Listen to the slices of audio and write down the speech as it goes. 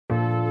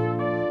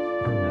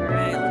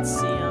let's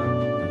see.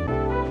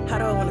 How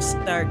do I want to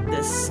start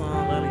this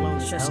song? Let alone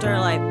should I start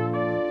like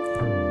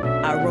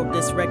I wrote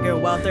this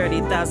record while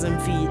 30,000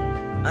 feet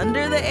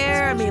under the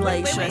air? I mean,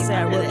 like, should I say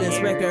I wrote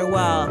this record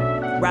while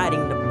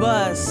riding the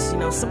bus? You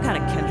know, some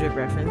kind of Kendrick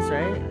reference,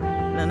 right?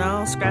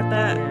 No, scrap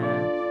that.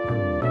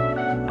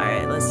 All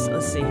right, let's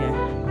see here.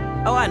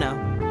 Oh, I know.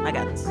 I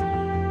got this.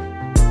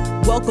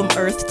 Welcome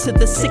Earth to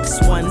the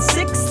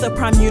 616, the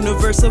prime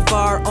universe of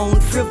our own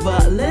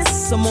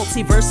frivolous, a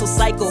multiversal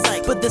cycle,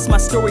 but this my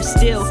story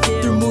still,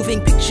 through moving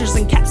pictures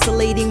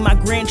encapsulating my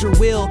grandeur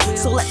will.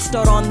 So let's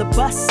start on the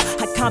bus,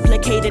 I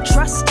complicated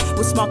trust,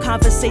 with small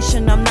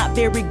conversation I'm not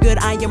very good,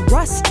 I am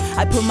rust.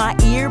 I put my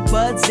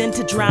earbuds in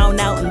to drown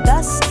out, and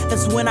thus,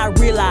 that's when I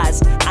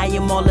realized I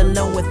am all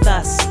alone with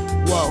us.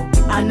 Whoa,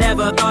 I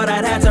never thought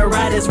I'd have to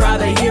ride this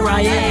ride, but here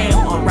I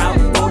am, on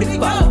Route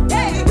 44,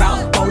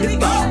 Route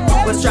 44.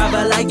 Was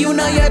driver like, you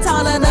know you're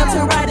tall enough to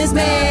ride this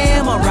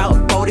man on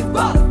Route 44,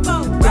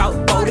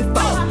 Route 44.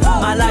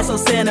 My life so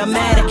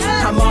cinematic,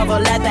 I marvel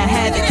at the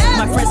havoc.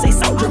 My friends say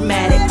so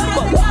dramatic,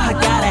 but I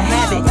gotta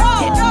have it.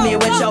 Hit me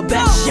with your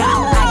best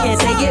shot, I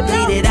can't take it,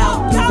 bleed it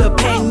out through the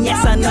pen,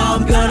 yes I know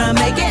I'm gonna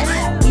make it.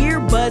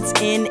 Earbuds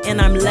in and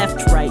I'm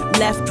left, right.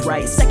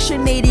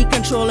 Section 80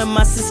 controlling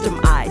my system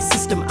I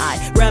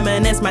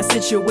reminisce my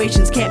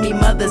situations, can't meet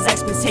mother's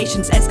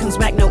expectations. X comes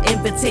back, no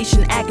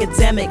invitation,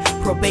 academic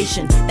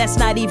probation. That's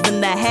not even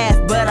the half,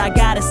 but I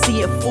gotta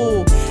see it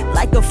full.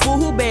 Like a fool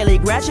who barely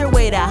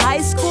graduated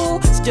high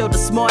school, still the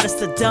smartest,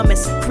 the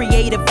dumbest,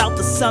 creative out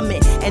the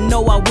summit. And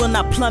no, I will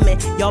not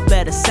plummet, y'all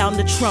better sound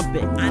the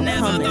trumpet. I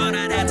never thought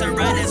I'd have to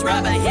ride this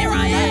ride, but here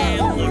I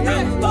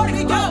am. Route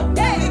 44,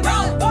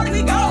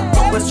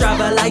 was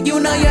driver like, you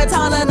know you're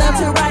tall enough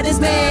to ride this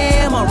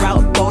man on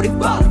Route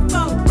 44,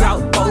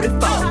 Route 44.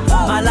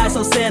 My life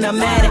so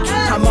cinematic,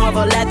 I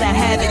marvel at the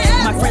havoc.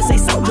 My friends say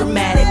so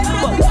dramatic,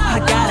 but I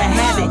gotta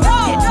have it.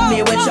 Hit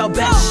me with your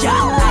best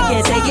shot, I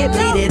can't take it,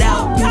 bleed it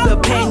out through the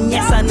pen,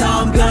 yes I know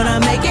I'm gonna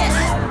make it.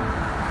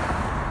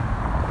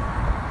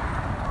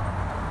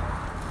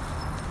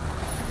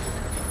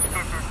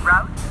 This is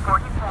Route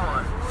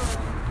 44.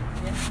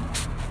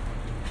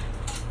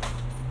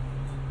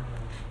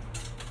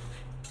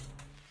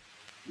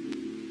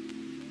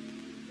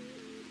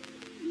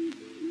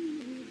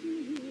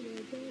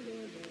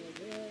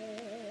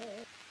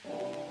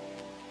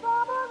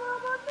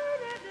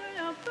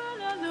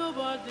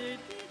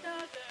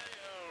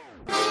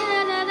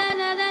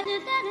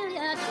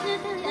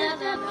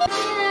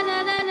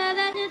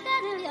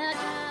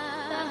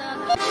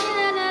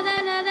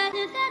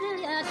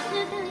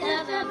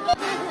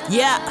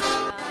 Yeah.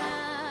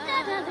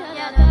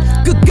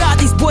 Good God,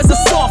 these boys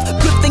are soft.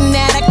 Good thing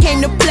that I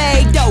came to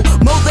play, though.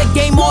 Mold the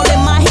game all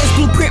in my hands,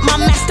 blueprint my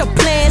master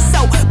plan.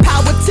 So,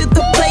 power to the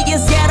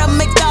players, yeah, to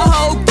make the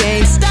whole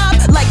game stop.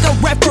 Like a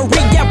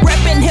referee, yeah,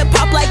 reppin' hip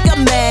hop like a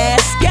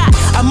mascot.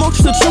 I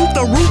mulch the truth,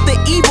 the root,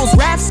 the evils,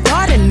 rap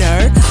starter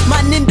nerd.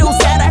 My nindos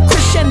at a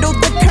crescendo,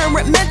 the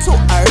current mental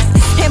earth.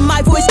 And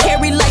my voice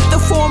carry like the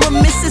former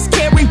Mrs.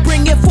 Carey,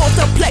 bringing forth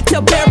a plague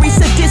to bury,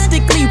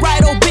 sadistically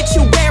write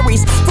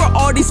obituaries for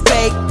all these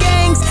fake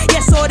gangs,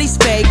 yes, all these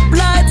fake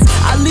bloods.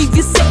 I leave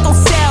you sick on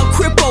sale,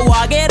 cripple,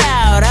 I get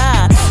out,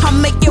 I'm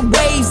making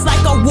waves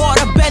like a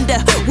water bender,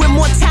 with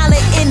more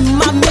talent in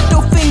my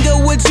middle finger.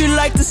 Would you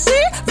like to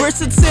see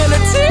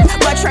versatility?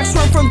 My tracks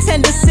run from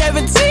 10 to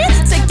 17.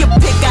 Take your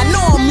pick, I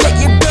know I'm lit,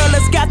 your girl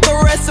has got the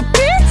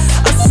recipe.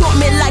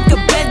 Assortment like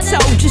a bento,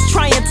 just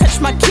try and touch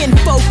my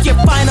kinfolk. Your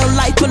final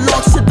life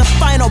belongs to the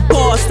final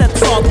boss,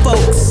 that's all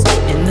folks.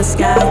 In the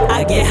sky,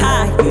 I get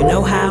high, you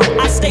know how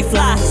I stay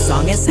fly,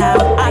 song is how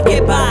I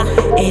get by.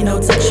 Ain't no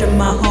touching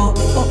my heart,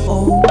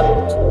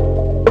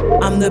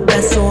 I'm the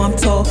best, so I'm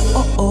told,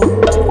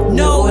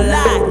 no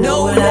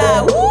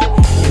lie, woo.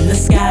 In the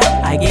sky,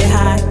 I get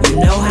high, you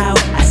know how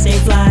I stay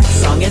fly,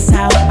 song is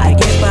how I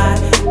get by.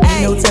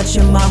 Ain't no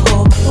touching my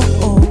heart,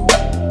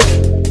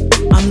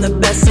 I'm the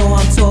best, so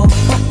I'm told,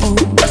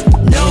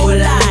 no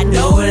lie.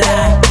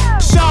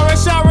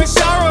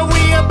 Shara,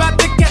 we about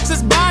to catch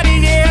this body,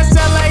 yeah. It's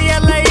LA,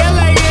 and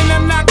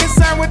I'm not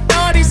concerned with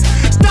authorities.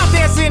 Stop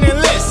dancing and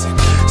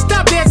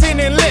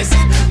listen.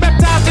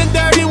 Baptized in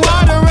dirty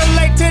water,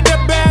 relate to the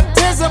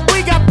baptism.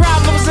 We got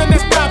problems and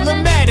it's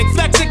problematic.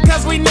 Flexing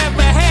cause we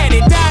never had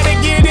it. Died to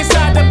get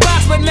inside the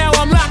box, but now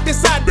I'm locked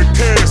inside the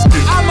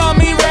casket. I'm on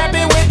me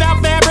rapping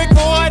without fabric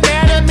for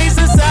anatomy.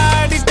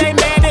 Societies, they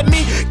mad at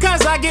me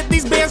cause I get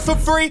these bands for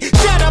free.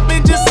 Shut up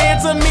and just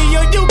answer me,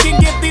 or you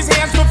can get these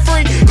hands for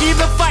free.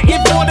 Either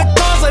fighting for the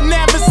cause or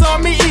never saw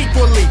me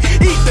equally.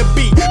 Eat the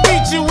beat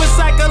you with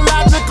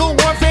psychological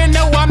warfare.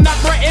 No, I'm not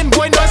threatened,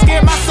 boy, no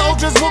scared. My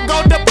soldiers will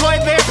go deploy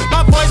there.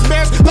 My voice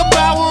bears the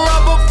power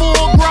of a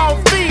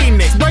full-grown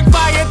phoenix. Bring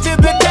fire to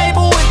the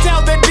table and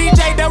tell the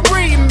DJ to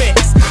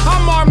remix.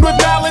 I'm armed with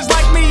knowledge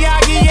like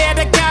Miyagi at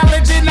a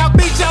college, and I'll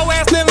beat your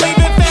ass and leave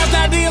it fast,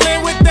 not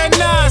dealing with the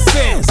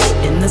nonsense.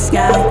 In the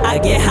sky, I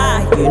get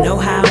high, you know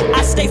how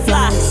I stay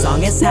fly,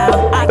 song is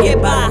how I get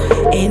by.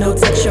 Ain't no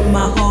touching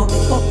my heart,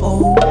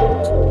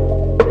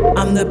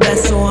 I'm the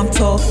best, so I'm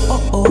told,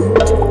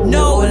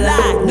 no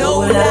lie,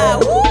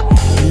 woo.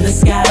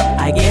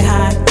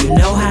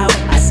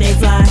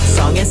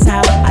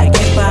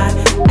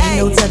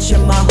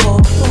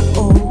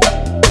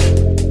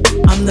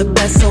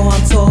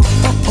 talk.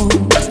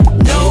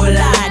 No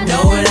lie,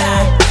 no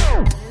lie.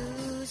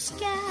 Blue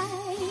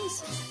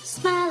skies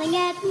smiling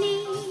at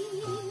me.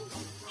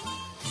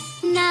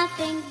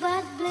 Nothing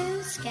but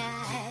blue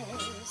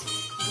skies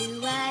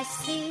do I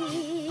see.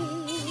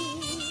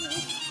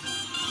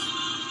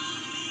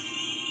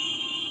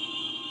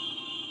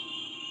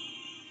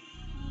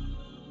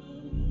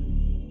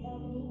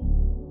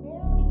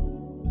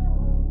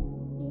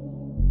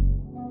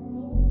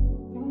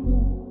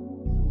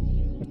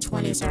 The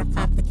 20s are a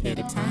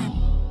complicated time.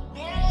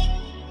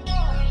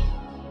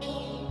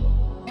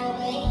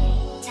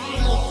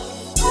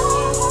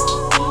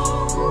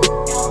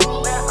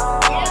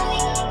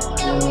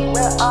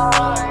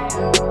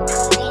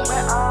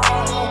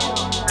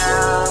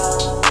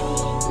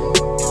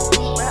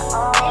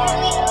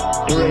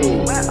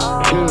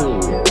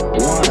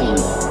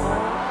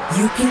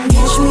 You can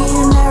catch me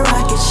in that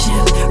rocket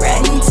ship,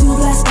 ready to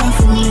blast off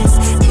in this.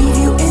 Leave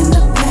you in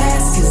the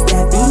past, cause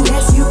that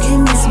BS you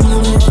can miss me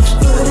with.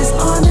 Foot is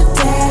on the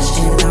dash,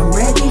 and I'm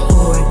ready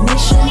for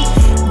ignition.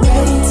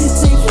 Ready to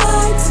take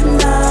flight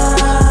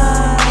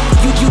tonight.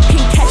 You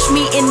can catch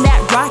me in that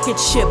rocket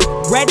ship,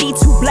 ready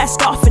to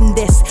blast off in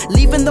this.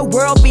 Leaving the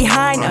world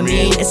behind, I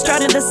mean, it's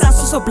starting to sound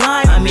so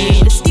sublime. I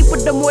mean, the steeper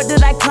the more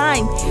that I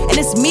climb, and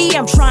it's me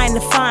I'm trying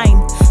to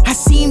find. I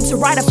seem to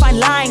write a fine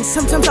line,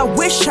 sometimes I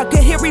wish I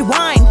could hit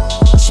rewind.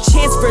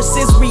 Chance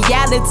versus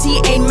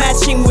reality ain't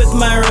matching with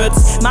my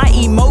roots. My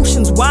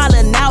emotions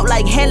wildin' out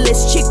like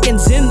headless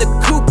chickens in the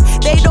coop.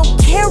 They don't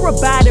care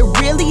about it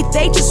really,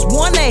 they just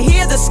wanna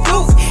hear the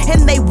scoop.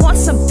 And they want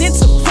something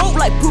to quote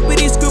like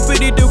poopity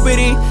scoopity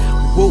doopity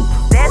whoop.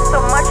 There's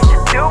so much to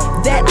do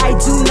that I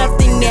do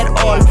nothing at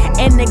all,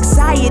 and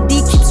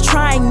anxiety keeps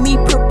trying me,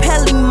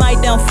 propelling my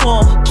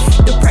downfall.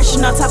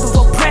 Depression on top of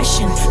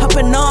oppression, up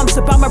in arms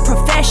about my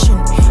profession.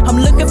 I'm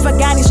looking for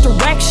guidance,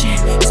 direction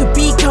to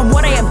become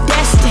what I am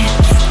destined.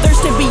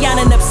 Thirsting beyond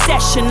an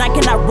obsession, I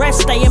cannot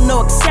rest, I am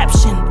no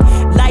exception.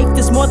 Life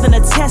is more than a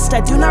test,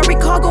 I do not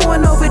recall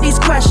going over these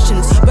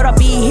questions, but I'll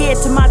be here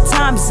till my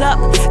time's up.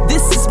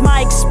 This is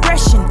my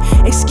expression.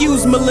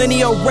 Excuse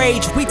millennial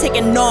rage, we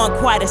taking on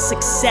quite a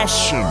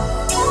succession.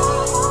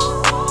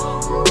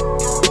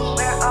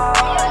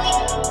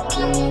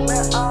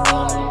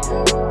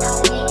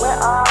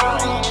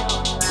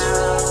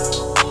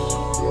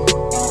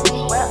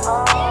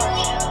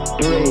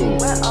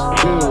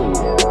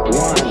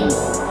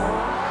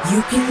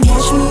 You can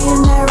catch me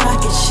in that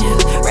rocket ship,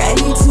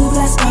 ready to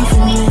blast off in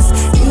this.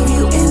 Leave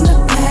you in the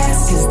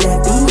past, cause that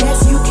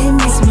BS you can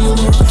miss me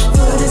with.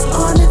 Foot is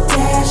on the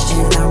dash,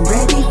 and I'm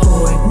ready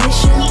for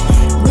ignition.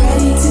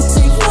 Ready to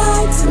take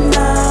flight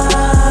tonight.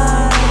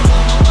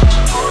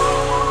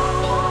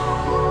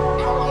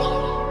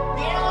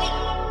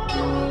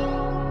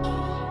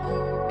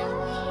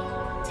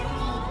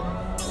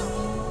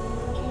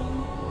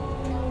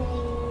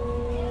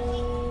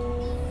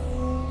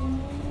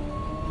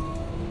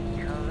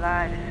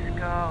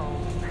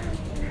 Kaleidoscope,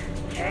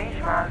 change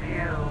my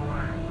view.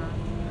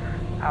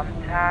 I'm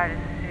tired of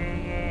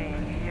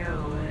seeing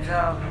hues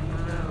of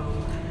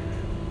blues.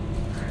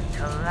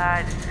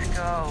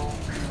 Kaleidoscope,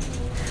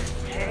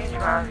 change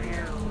my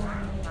view,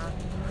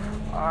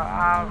 or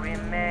I'll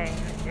remain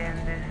in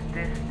this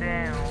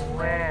distant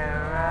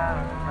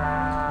whereabouts.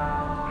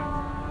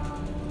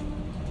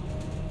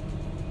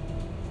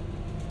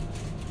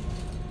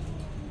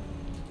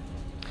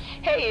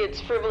 Hey, it's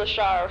Frivolous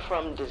Shara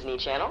from Disney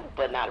Channel,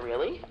 but not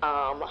really.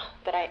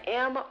 But I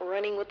am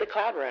running with the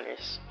Cloud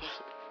Runners.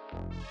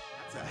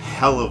 That's a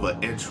hell of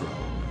an intro.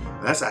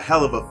 That's a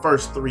hell of a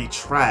first 3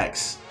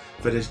 tracks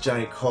for this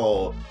giant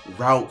called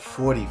Route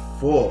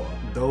 44.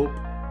 Dope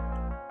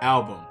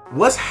album.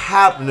 What's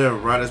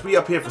happening, runners? We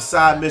up here for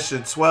Side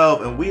Mission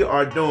 12, and we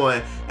are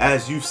doing,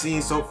 as you've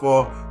seen so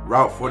far,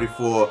 Route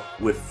 44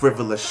 with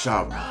Frivolous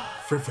Shara.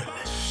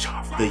 Frivolous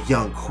Shara. The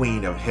young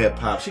queen of hip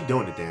hop. She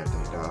doing the damn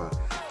thing, dog.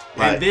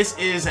 Like, And this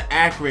is an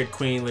accurate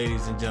queen,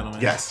 ladies and gentlemen.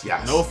 Yes,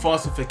 yes. No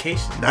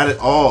falsification. Not at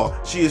all.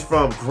 She is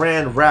from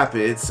Grand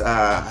Rapids.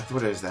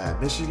 What is that?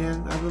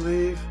 Michigan, I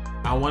believe.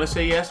 I want to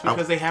say yes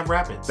because they have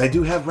rapids. They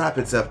do have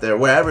rapids up there.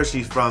 Wherever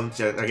she's from,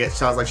 I guess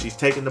sounds like she's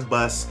taking the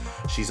bus.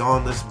 She's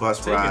on this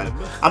bus ride.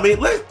 I mean,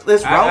 let's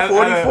Route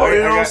 44. You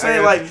know what I'm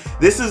saying? Like,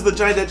 this is the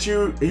giant that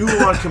you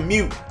want to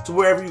commute to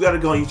wherever you got to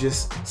go. You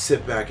just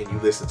sit back and you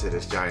listen to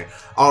this giant.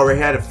 Already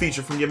had a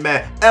feature from your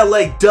man,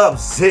 LA Dub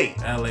Z.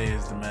 LA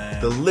is the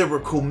man. The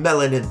lyrical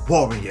melanin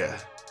warrior.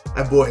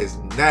 That boy is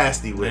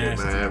nasty with it,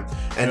 man.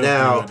 And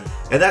now,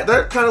 and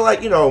they're kind of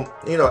like, you know,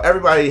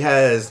 everybody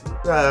has,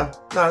 I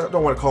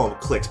don't want to call them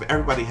cliques, but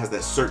everybody has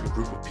that certain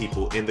group of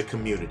people in the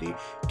community.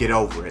 Get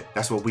over it.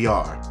 That's what we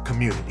are,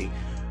 community.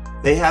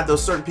 They have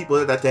those certain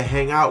people that they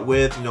hang out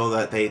with, you know,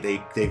 that they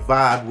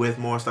vibe with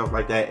more, stuff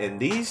like that. And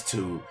these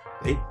two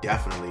they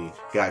definitely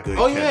got good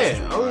Oh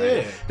chemistry. yeah, oh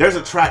yeah. There's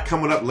a track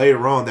coming up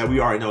later on that we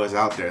already know is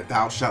out there.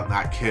 Thou Shalt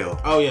Not Kill.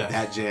 Oh yeah.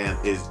 That jam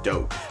is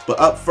dope. But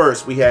up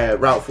first, we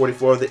had Route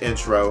 44, the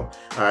intro.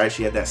 All right,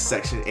 she had that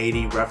Section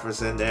 80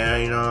 reference in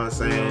there. You know what I'm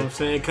saying? You know what I'm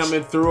saying?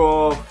 Coming through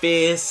all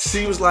fists.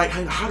 She was like,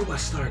 hey, how do I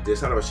start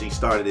this? She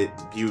started it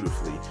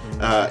beautifully.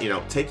 You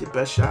know, take your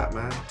best shot,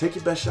 man. Take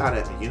your best shot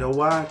at me. You know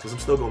why? Because I'm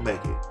still going to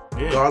make it.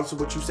 Yeah. Regardless of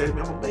what you say to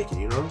me, I'm going to make it,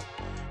 you know?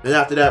 Then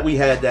after that, we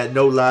had that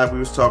No Lie we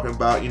was talking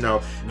about. You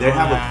know, they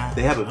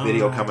have a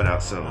video coming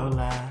out soon.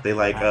 They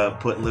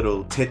putting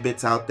little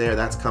tidbits out there.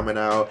 That's coming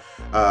out.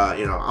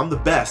 You know, I'm the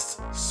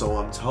best, so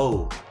I'm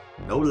told.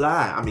 No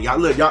lie. I mean, y'all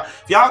look,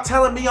 if y'all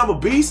telling me I'm a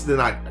beast, then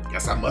I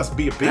guess I must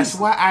be a beast. That's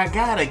why I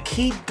gotta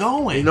keep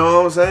going. You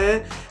know what I'm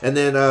saying? And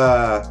then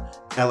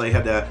LA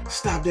had that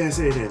stop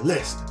dancing and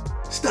listen.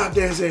 Stop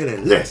dancing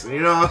and listen.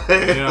 You know what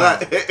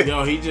I'm saying?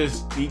 Yo,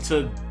 he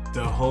took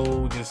the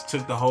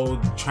whole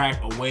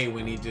track away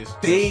when he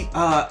just they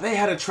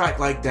had a track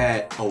like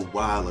that a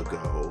while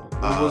ago.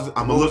 I'm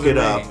gonna look it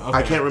up. Okay.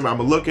 I can't remember. I'm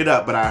gonna look it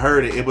up, but I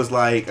heard it. It was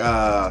like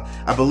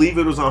I believe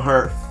it was on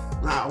her.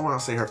 I want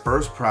to say her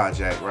first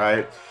project,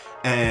 right?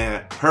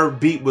 And her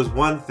beat was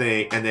one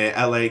thing, and then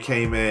LA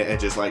came in and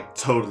just like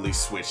totally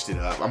switched it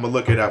up. I'm gonna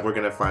look it up. We're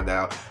gonna find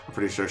out. I'm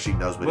pretty sure she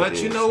knows what it is.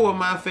 But you know what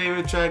my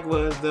favorite track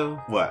was though?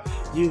 What?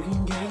 You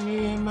can get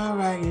me in my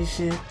ragged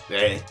shit.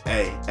 Hey.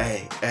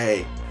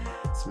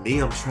 It's me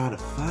I'm trying to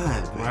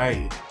find, baby.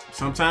 Right.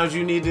 Sometimes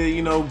you need to,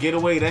 you know, get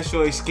away. That's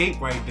your escape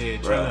right there.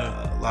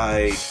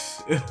 Like,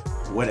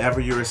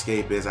 whatever your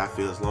escape is, I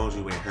feel as long as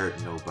you ain't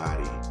hurting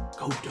nobody,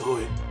 go do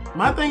it.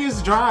 My thing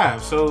is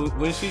drive. So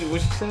when she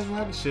says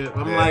ragged shit,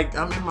 I'm like,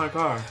 I'm in my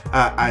car.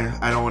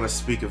 I don't want to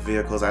speak of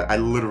vehicles. I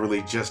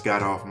literally just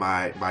got off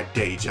my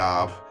day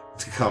job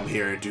to come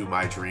here and do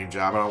my dream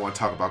job. I don't want to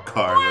talk about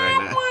cars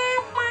right now.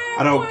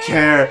 I don't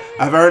care.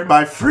 I've earned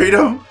my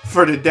freedom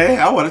for today.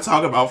 I want to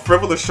talk about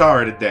Frivolous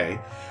Shara today.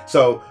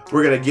 So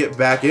we're going to get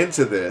back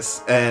into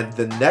this. And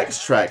the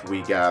next track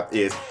we got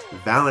is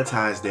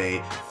Valentine's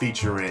Day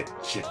featuring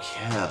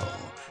Jaquel.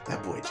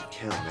 That boy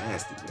Jaquel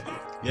nasty, man.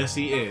 Yes,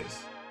 he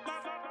is.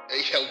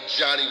 Hey, yo,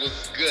 Johnny,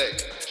 what's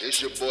good?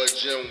 It's your boy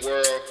Jim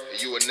World,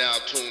 and you are now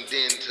tuned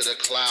in to the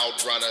Cloud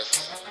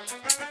Runners.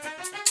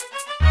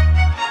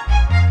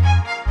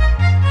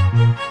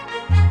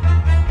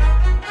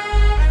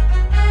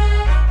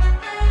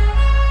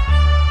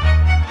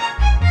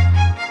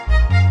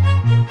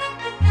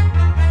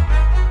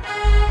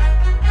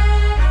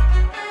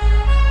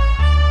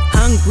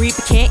 Hungry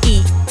but can't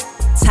eat,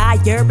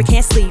 tired but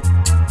can't sleep,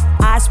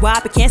 eyes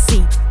wide but can't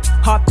see,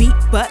 heartbeat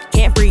but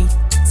can't breathe,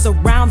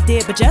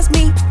 surrounded but just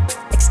me,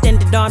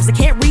 extended arms that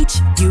can't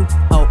reach you.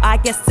 Oh, I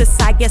guess this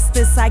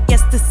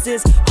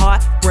is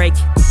heartbreak.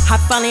 I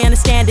finally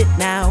understand it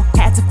now,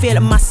 had to feel it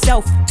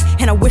myself,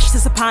 and I wish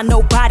this upon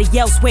nobody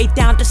else. Way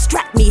down,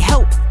 distract me,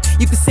 help.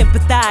 You can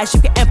sympathize,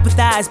 you can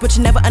empathize, but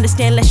you never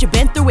understand unless you've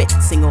been through it.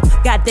 Single,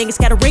 god dang, it's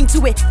got a ring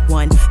to it.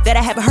 One that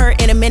I haven't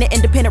heard in a minute.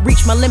 Independent,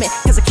 reach my limit,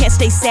 cause I can't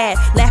stay sad.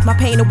 Laugh my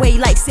pain away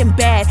like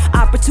Sinbad.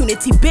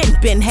 Opportunity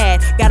been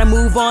had. Gotta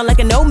move on like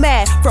a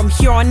nomad. From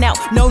here on out,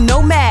 no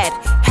nomad.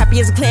 Happy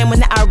as a clam when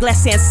the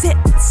hourglass sand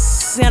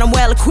sits, and I'm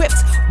well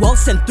equipped,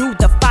 waltzing through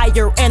the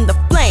fire and the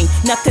flame.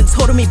 Nothing's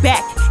holding me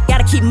back.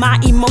 Gotta keep my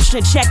emotion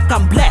in check.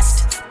 I'm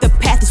blessed. The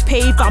path is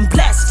paved. I'm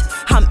blessed.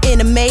 I'm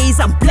in a maze.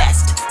 I'm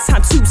blessed.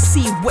 Time to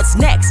see what's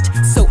next.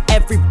 So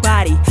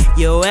everybody,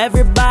 yo,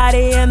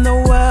 everybody in the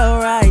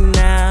world right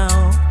now.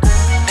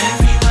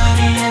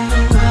 Everybody in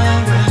the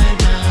world right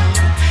now,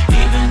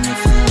 even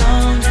if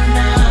alone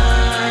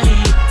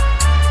tonight.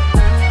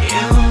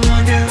 You were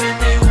wondering,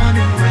 they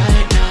wonder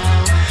right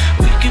now.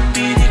 We can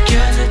be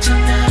together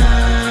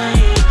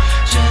tonight.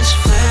 Just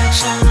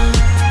flex on them,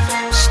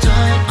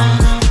 stunt on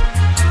them.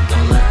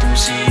 Don't let them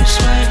see you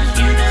sweat,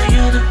 you know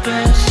you're the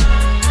best.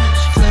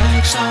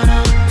 Flex on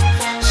them.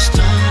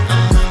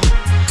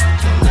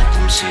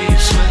 See you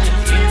sweat,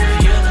 you know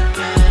you're the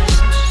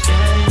best.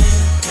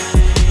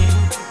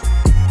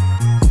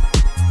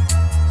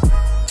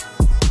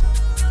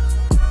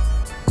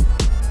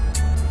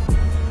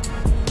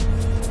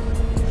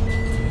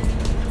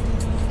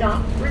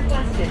 Stop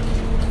requested.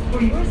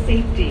 For your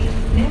safety,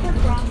 never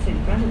cross in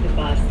front of the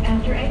bus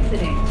after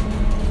exiting.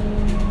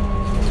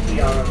 We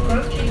are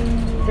approaching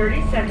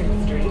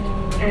 32nd Street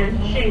and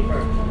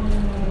Shaver.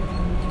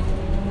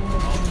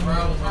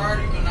 Bro,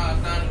 party, but not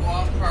it's time to go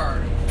off the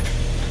party.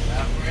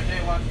 After a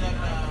day, watch that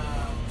now.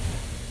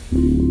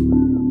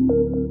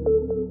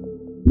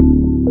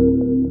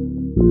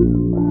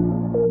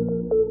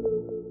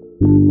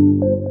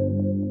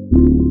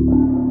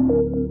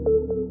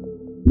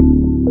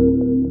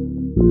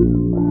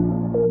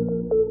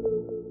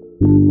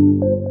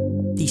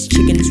 These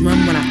chickens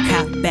run when I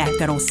cock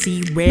back. I don't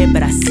see red,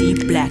 but I see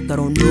black. I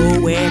don't know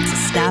where to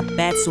stop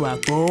at, so I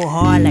go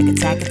hard like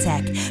attack.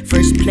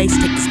 First place,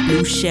 take this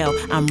blue shell.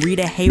 I'm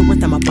Rita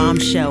Hayworth, I'm a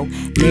bombshell.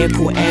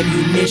 Lyrical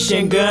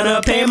ammunition,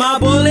 gonna pay my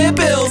bullet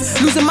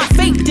bills. Losing my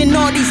faith in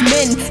all these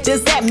men.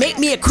 Does that make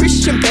me a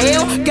Christian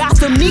Bale?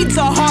 Gotham needs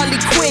a Harley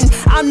Quinn.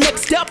 I'm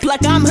next up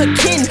like I'm her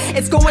kin.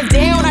 It's going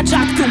down, I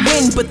jock to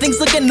win. But things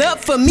looking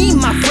up for me,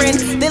 my friend.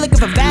 They looking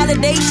for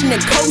validation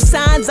and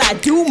cosigns. I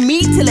do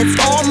me till it's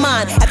all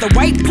mine. At the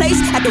right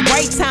place, at the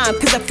right time.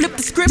 Cause I flip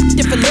the script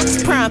if it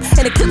looks prime.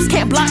 And the clips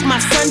can't block my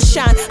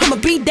sunshine. I'ma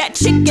be that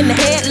chick in the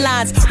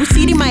headlines.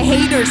 Receding my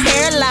haters'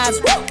 hairlines.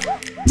 Woo!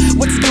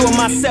 What to do with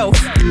myself?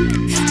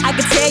 I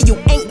can tell you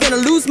ain't gonna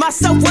lose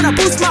myself when I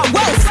boost my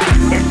wealth.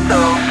 It's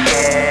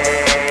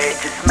okay,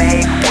 just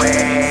make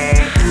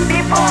way.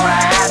 Before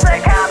I have to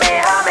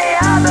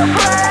how to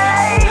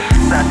play.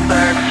 I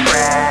serve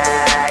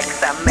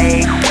tracks, I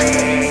make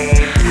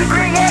waves.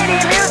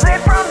 Creating music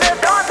from the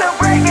dawn to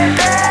break of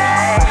day.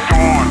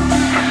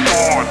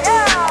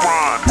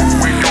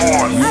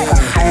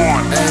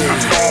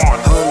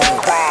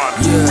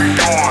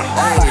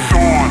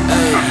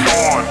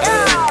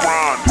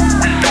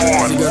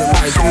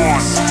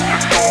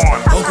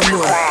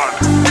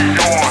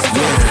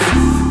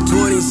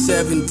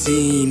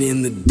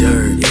 In the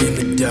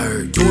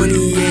dirt.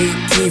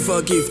 2018,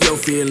 fuck if your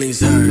feelings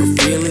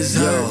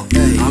hurt.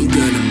 Hey, I'm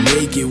gonna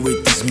make it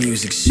with this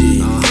music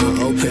shit.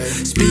 Okay.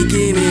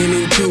 Speaking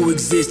into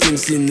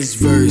existence in this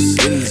verse.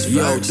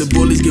 Yo, the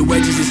bullies get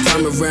wedges this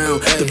time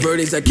around. The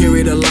burdens I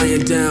carry are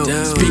lying down.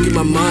 Speaking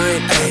my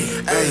mind,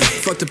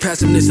 fuck the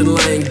passiveness and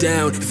lying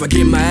down. If I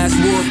get my ass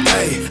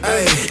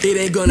whooped, it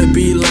ain't gonna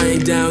be lying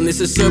down. This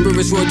is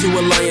Cerberus road to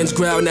a lion's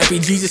growl. Nappy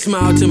Jesus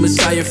smile to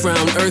Messiah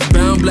frown.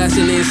 Earthbound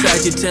blasting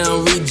inside your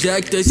town.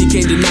 Reject us, you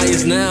can't deny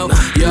us now.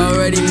 You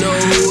already know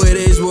who it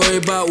is. Worry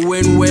about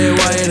when, where,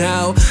 why, and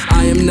how.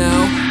 I am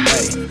now.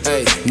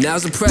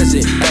 Now's the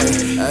present.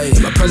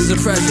 My present's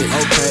a present.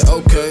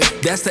 Okay.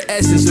 That's the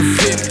essence of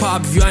hip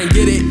hop. If you ain't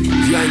get it,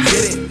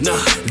 nah.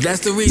 That's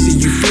the reason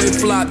you flip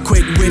flop.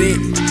 Quick with it.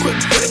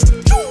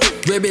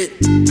 Ribbit,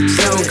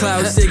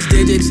 SoundCloud 6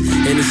 digits,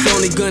 and it's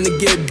only gonna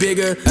get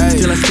bigger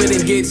till I spit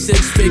and get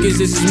 6 figures.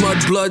 This is Mud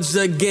Bloods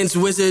against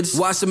Wizards.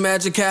 Watch the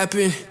magic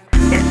happen.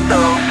 It's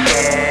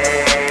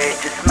okay,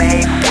 just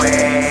make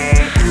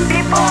way.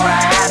 Before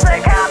I have to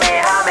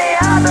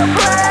how to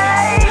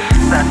play.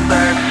 I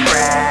serve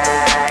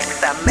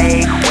tracks, I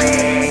make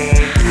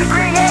waves.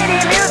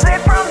 Creating music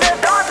from the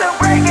dawn to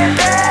break of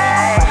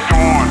day.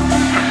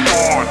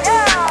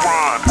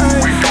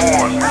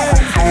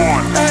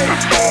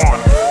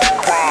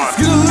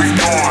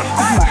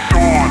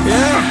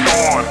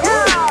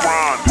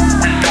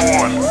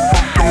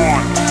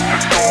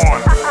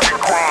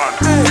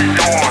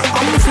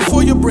 I'm looking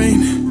for your brain.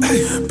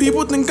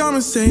 People think I'm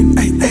insane,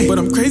 but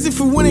I'm crazy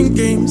for winning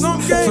games.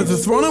 For the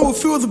throne I will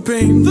feel the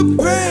pain.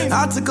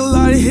 I took a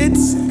lot of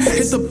hits.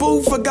 Hit the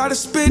booth, I gotta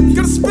spit.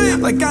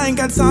 Like I ain't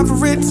got time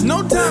for it.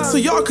 No time, so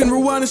y'all can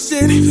rewind the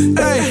shit.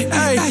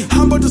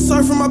 I'm about to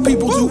serve for my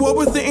people. Do what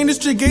with the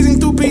industry, gazing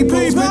through people.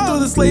 Been through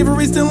the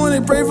slavery, still in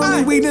it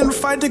bravely. We didn't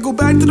fight to go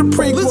back to the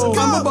prequel.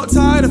 I'm about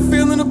tired of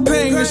feeling the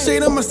pain. The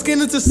shade of my skin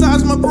is the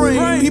size of my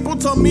brain. People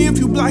tell me if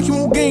you black you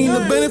won't gain.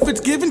 The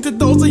benefits given to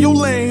those of your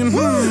lane.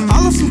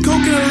 I love some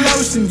coke and a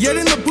lotion. Yet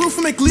in the booth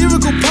I make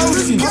lyrical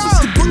potions.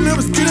 The book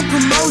never getting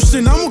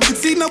promotion. I won't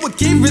concede, now what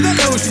gave me that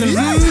notion.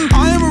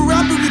 I am a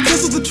rapper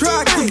because of the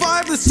track.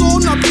 Survive the soul,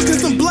 not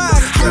because I'm black.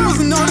 I was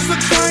an artist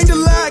not trying to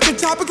lack. A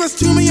topic that's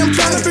to me, I'm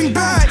trying to bring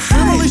back.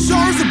 Frivolous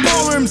Shaw is a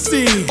baller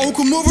MC.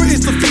 Oka Mover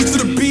is the feet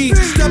to the beat.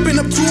 Stepping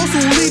up to us,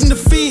 we're leading the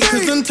feet.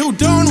 Cause until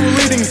dawn, we're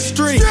leading the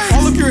street.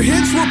 All of your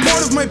hits were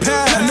part of my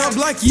past. Not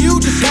like you,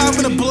 just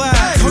having a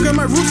blast. Hug at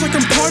my roots like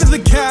I'm part of the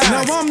cast.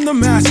 Now I'm the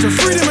master,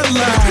 freedom at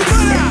last.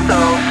 It's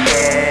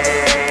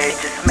okay,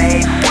 just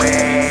make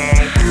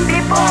way.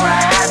 Before I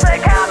have to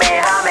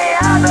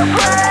how to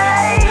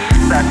play.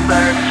 I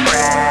serve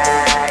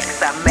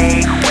tracks, I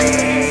make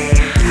waves.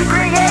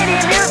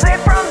 Creating music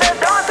from the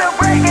dawn to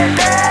break of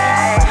day.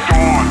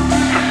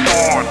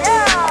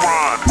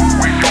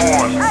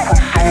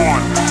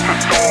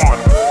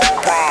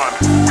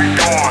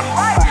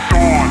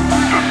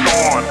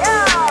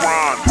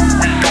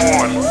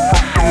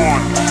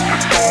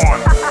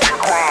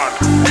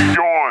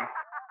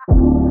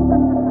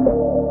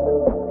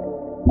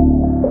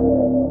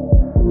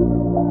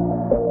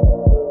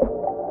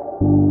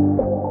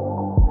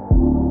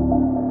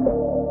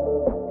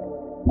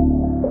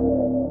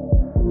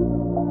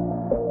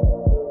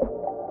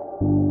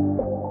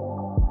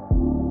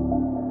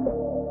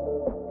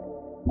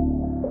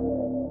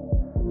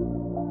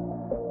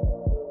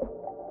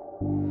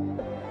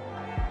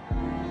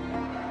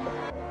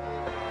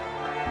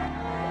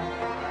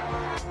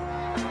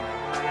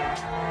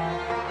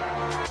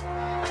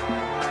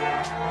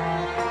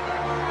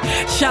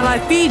 Shall I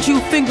feed you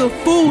finger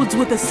foods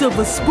with a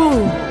silver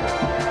spoon?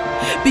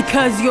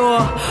 Because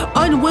you're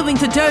unwilling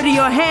to dirty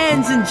your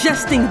hands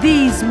ingesting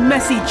these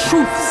messy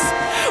truths.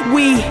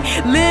 We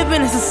live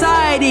in a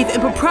society of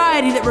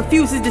impropriety that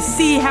refuses to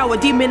see how it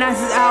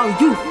demonizes our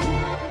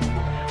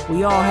youth.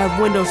 We all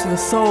have windows to the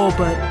soul,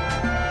 but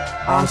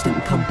ours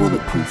didn't come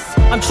bulletproof.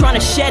 I'm trying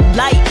to shed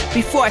light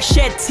before I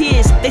shed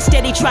tears. They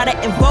steady try to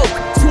invoke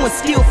to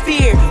instill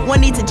fear. One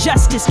needs a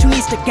justice, two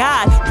needs to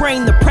God.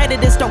 Praying the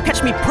predators don't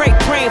catch me praying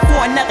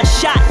for another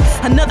shot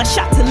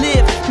to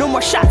live. No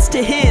more shots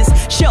to his.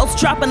 Shells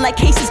dropping like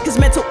cases cause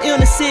mental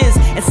illnesses.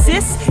 And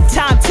sis,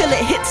 time till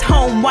it hits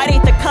home. White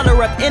ain't the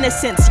color of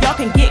innocence, y'all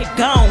can get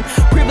gone.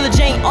 Privilege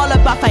ain't all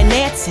about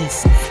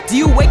finances. Do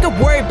you wake up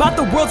worried about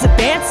the world's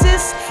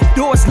advances?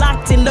 Doors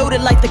locked and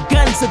loaded like the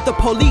guns of the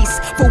police.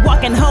 For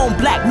walking home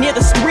black near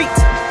the street.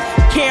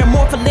 Caring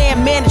more for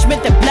land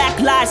management than Black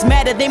Lives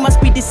Matter. They must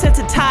be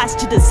desensitized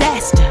to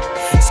disaster.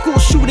 School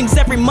shootings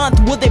every month,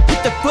 will they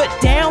put their foot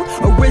down?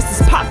 Or is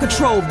this pot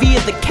control via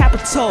the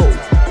Capitol?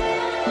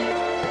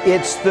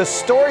 It's the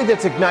story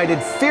that's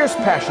ignited fierce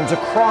passions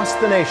across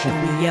the nation.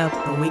 And we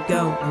up, and we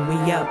go, and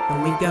we up,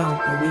 and we go,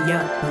 and we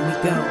up, and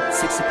we go.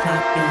 6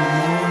 o'clock in the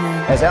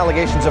morning. As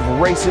allegations of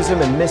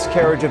racism and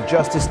miscarriage of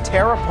justice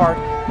tear apart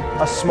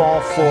a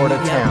small Florida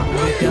town.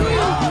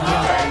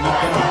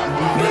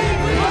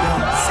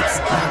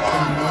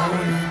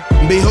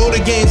 Behold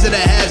the games of the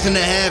haves and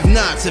the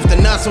have-nots. If the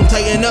knots don't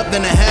tighten up,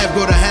 then the have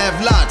go to have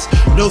lots.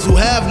 Those who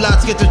have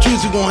lots get to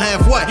choose who gon'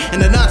 have what,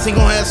 and the knots ain't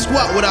gon' have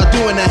squat without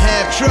doing the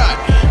half-trot.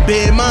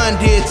 Bear in mind,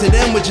 dear to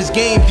them, which is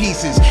game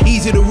pieces.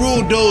 Easy to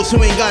rule those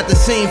who ain't got the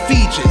same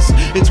features.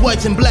 It's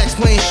whites and blacks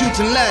playing shoots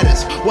and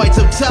ladders. Whites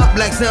up top,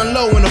 blacks down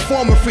low, and the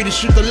former free to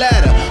shoot the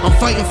ladder. I'm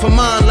fighting for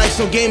mine, life's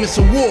no game, it's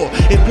a war.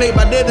 If played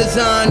by their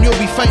design, you'll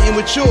be fighting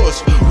with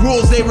yours.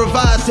 Rules they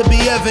revise to be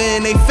ever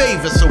in their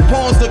favor. So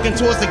pawns looking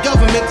towards the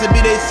government to be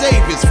their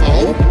saviors for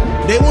hope.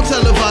 They won't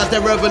televise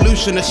that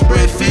revolution to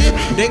spread fear.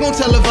 They gon'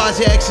 televise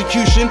your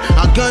execution.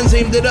 Our guns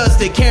aimed at us,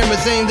 their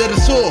cameras aimed at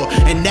us all.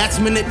 And that's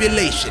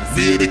manipulation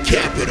via the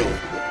Capitol.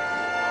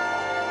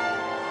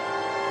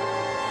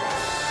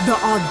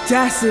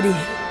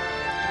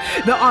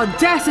 The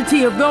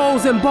audacity of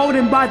those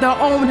emboldened by their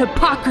own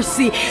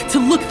hypocrisy to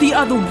look the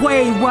other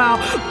way while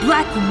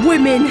black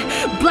women,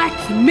 black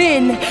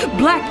men,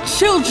 black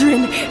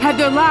children have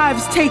their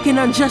lives taken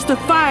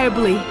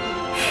unjustifiably.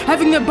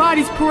 Having their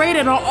bodies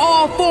paraded on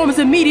all forms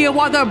of media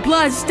while their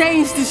blood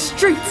stains the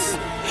streets.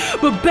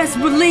 But best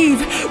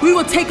believe we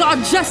will take our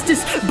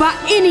justice by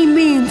any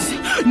means.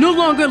 No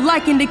longer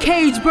likened to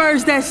caged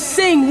birds that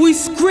sing, we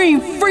scream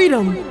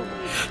freedom.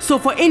 So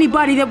for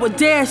anybody that would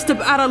dare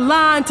step out of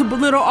line to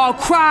belittle our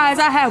cries,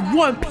 I have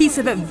one piece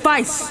of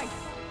advice.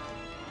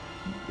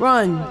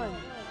 Run.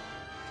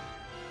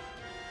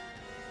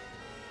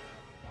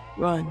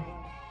 Run.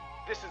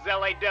 This is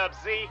LA Dub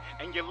Z,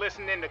 and you're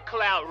listening to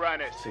Cloud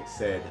Runners. She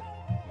said,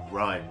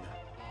 run.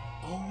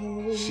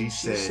 Oh, she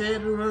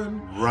said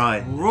run.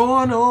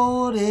 Run,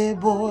 old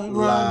boy, run.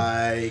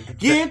 Like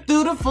get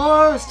through the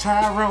forest,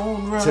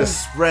 Tyrone, run. To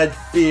spread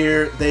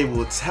fear, they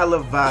will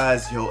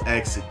televise your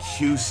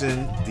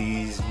execution.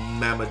 These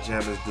mama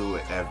jammers do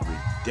it every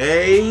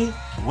day.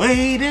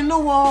 Wade in the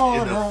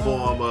water. In the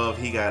form of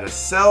he got a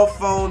cell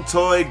phone,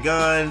 toy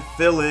gun,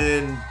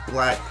 fill-in,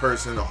 black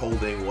person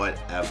holding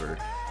whatever.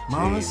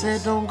 Mama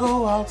said don't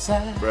go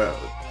outside. Bro.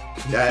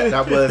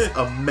 That was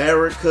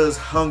America's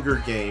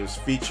Hunger Games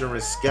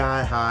featuring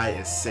Sky High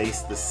and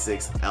Sace the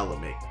Sixth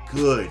Element.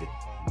 Good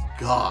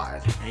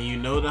God. And you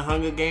know the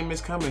Hunger Game is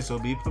coming, so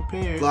be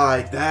prepared.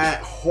 Like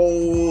that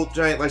whole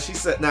giant, like she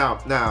said, now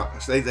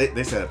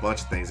they said a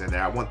bunch of things in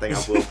there. One thing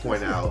I will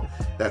point out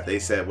that they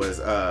said was,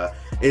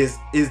 is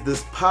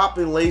this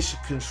population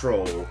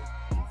control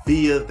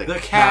via the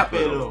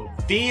Capitol.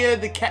 Via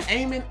the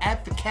aiming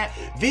at the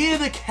via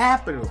the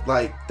Capitol.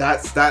 Like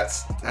that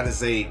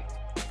is a,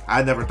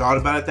 I never thought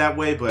about it that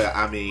way, but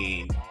I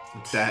mean,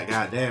 that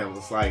goddamn,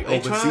 it's like they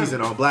open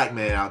season on black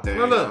men out there.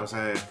 No, you know what I'm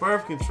saying?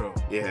 Birth control.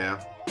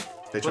 Yeah.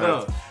 They what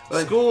else?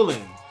 Like,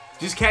 schooling.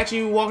 Just catching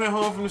you walking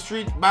home from the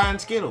street buying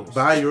Skittles.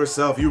 By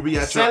yourself. You'll be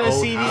at selling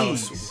your own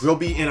CDs. House. You'll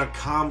be in a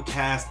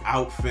Comcast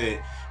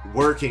outfit.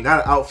 Working,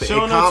 not an outfit,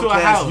 showing a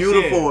Comcast house,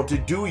 uniform to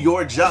do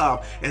your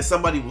job, and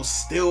somebody will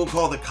still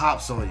call the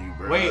cops on you,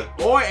 bro. Wait,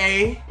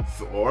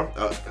 or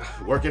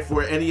working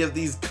for any of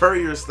these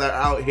couriers that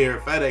are out here,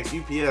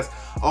 FedEx, UPS,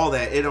 all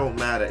that. It don't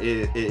matter.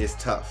 It is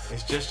tough.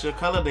 It's just your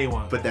color they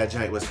want. But that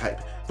giant was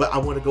hype. But I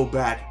want to go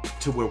back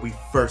to where we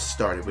first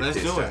started with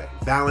this. Let's do it.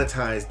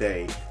 Valentine's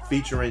Day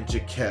featuring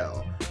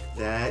Jaquel.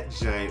 That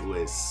giant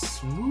was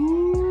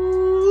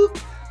smooth.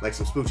 Like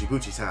some smoochy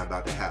boochie time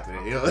about to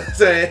happen. You know what I'm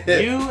saying?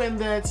 You and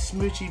that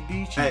smoochy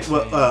boochie. Hey,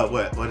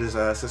 what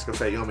does Cisco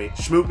say? You know what I mean?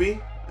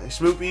 Schmoopy?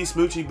 Smoopy,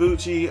 smoochy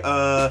boochie,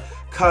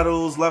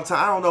 cuddles, love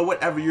time. I don't know,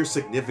 whatever your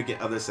significant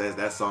other says,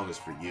 that song is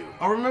for you.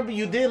 I remember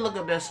you did look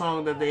up that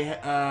song that they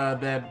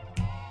that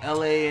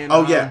LA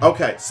and yeah,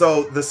 okay.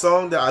 So the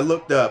song that I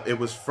looked up, it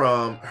was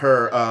from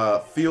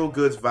her Feel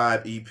Good's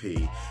Vibe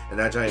EP, and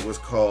that giant was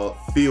called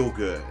Feel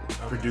Good,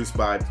 produced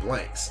by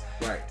Blanks.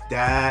 Right.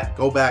 That,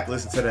 go back,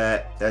 listen to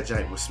that. That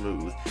giant was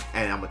smooth.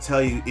 And I'm going to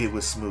tell you it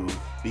was smooth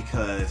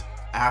because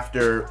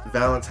after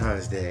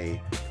Valentine's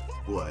Day,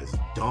 was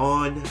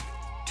Dawn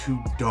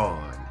to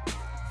Dawn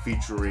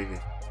featuring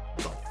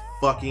the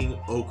fucking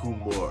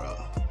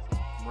Okumura.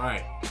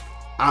 Right.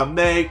 I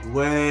make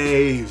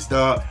waves,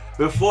 dog.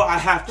 Before I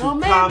have to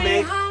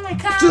comment.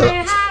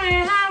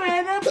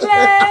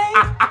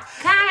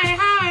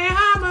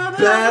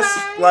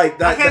 That's like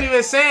that. I can't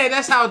even say it.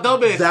 That's how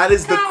dope it is. That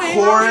is the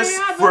chorus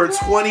for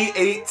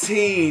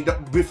 2018.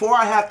 Before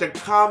I have to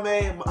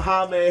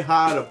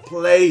Kamehameha the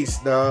place,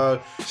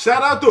 dog.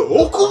 Shout out to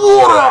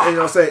Okumura. You know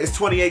what I'm saying? It's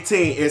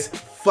 2018. It's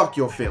fuck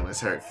your feelings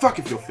hurt. Fuck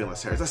if your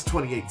feelings hurt. That's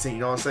 2018. You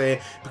know what I'm saying?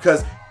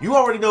 Because you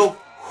already know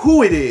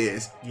who it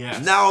is.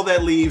 Yes. Now all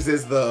that leaves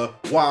is the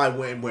why,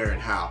 when, where,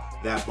 and how.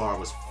 That bar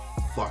was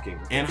fucking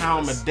ridiculous. And how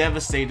I'm a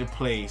devastated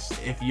place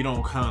if you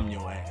don't calm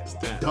your ass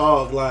down.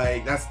 Dog,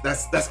 like that's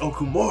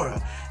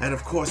Okumura. And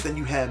of course then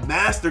you had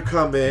Master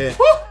come in.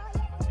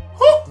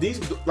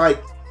 These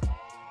like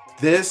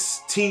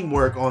this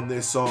teamwork on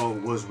this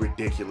song was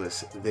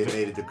ridiculous. They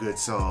made it a good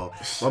song.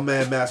 My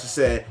man Master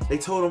said they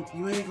told him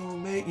you ain't gonna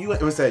make you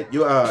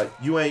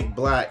ain't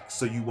black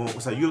so you won't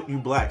you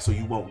black so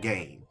you won't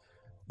gain.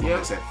 Yeah,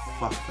 I said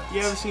fuck that.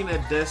 You ever seen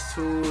that desk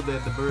tool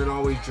that the bird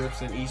always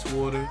drips in East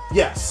Water?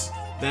 Yes.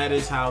 That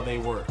is how they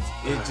work.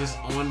 It's just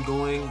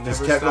ongoing,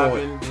 Just never kept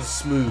stopping. going. Just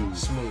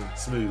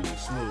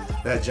smooth.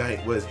 That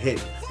giant was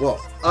hitting. Well,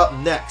 up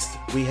next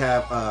we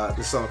have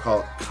this song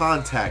called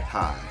Contact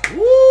High.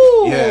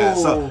 Woo! Yeah,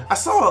 so I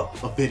saw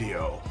a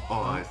video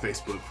on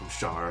Facebook from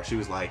Shara. She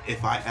was like,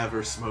 if I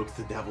ever smoked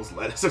the devil's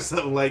lettuce or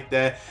something like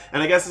that.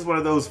 And I guess it's one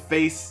of those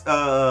face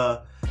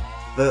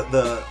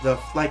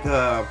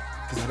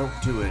because I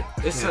don't do it.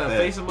 It's a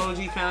face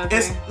emoji kind of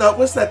thing?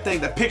 What's that thing?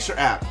 That picture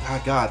app.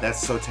 Oh, God, that's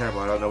so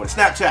terrible. I don't know what.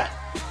 Snapchat.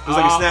 It was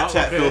like a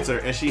Snapchat filter.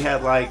 And she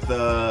had like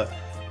the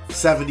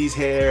 70s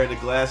hair and the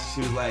glasses.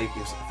 She was like,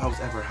 if I was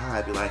ever high,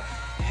 I'd be like,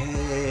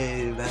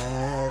 hey,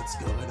 man, what's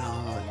going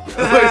on?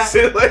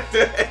 Shit like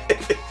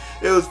that.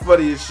 It was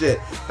funny as shit.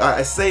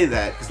 I say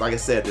that because, like I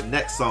said, the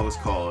next song is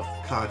called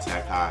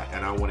Contact High.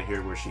 And I want to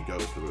hear where she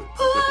goes through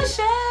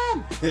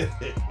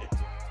it.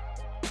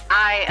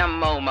 I am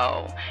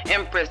Momo,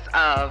 Empress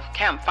of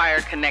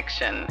Campfire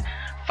Connection,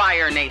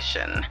 Fire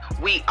Nation.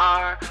 We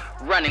are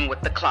running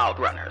with the Cloud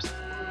Runners.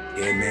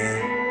 Yeah,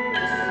 man.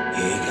 Yeah,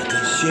 you got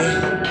that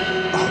shit.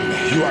 Oh,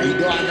 man, you already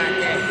know I got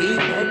that heat,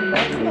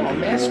 man. Come on,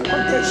 man. Spark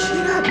that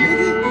shit up,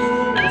 nigga.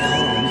 Now,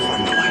 hold on, let me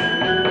find out.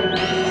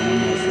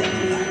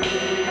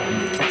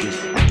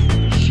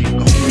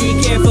 Be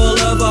careful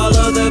of all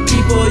of the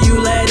people you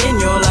let in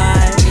your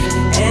life.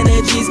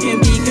 Energies can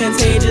be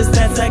contagious,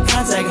 that's that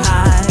contact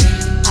high.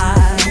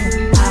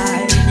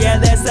 Yeah,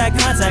 that's that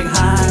contact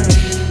high.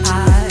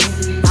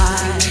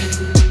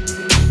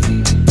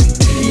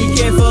 Be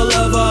careful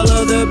of all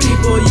of the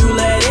people you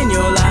let in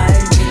your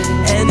life.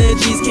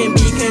 Energies can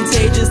be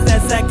contagious,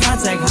 that's that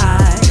contact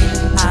high.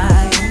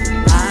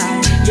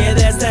 Yeah,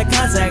 that's that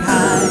contact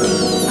high.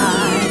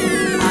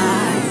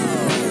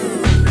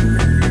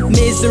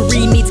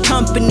 Misery needs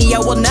company, I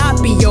will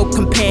not be your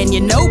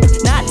companion. Nope,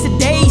 not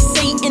today,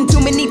 Satan.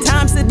 Too many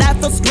times that I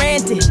feel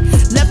stranded,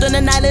 left on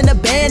an island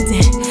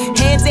abandoned,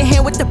 hands in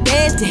hand with the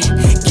bandit.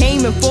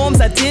 Came in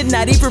forms I did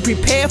not even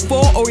prepare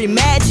for or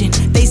imagine.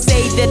 They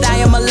say that I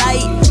am a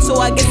light, so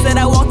I guess that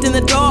I walked in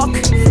the dark,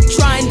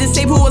 trying to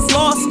save who was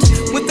lost,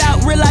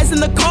 without realizing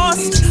the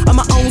cost of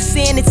my own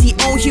sanity,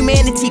 own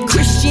humanity,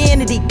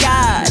 Christianity,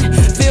 God,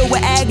 filled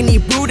with agony,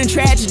 brooding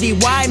tragedy.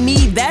 Why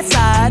me? That's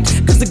odd,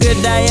 cause the good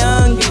die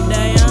young,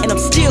 and I'm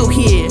still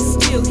here.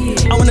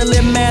 I wanna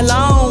live man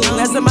long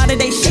as a modern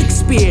day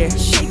Shakespeare.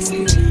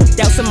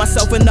 Dousing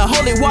myself in the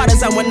holy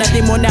waters, I want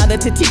nothing more now than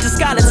to teach a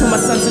scholar to my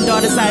sons and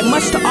daughters. I have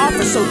much to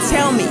offer, so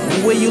tell me,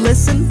 will you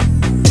listen?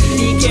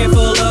 Be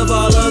careful of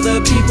all of the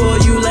people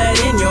you let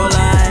in your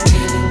life.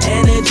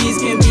 Energies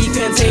can be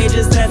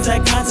contagious, that's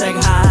that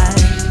contact high.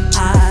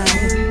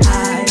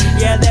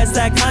 Yeah, that's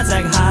that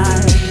contact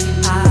high.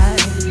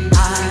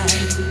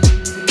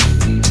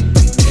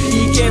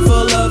 Be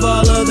careful of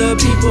all of the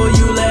people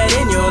you let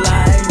in your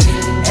life.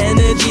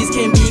 Energies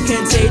can be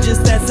contagious,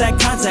 that's that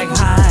contact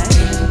high.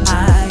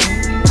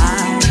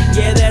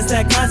 Yeah, that's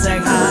that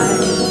contact high.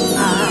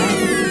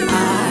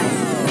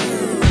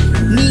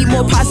 Need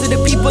more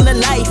positive people in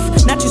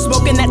life, not you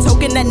smoking that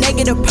token, that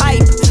negative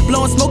pipe.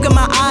 Blowing smoke in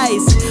my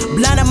eyes,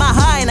 blinding my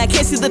high and I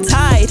can't see the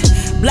tide.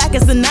 Black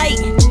as the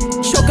night,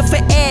 choking for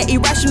air,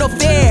 irrational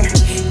fear.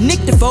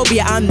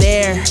 Nyctophobia, I'm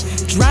there,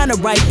 trying to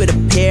ripe it a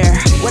pear.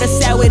 What a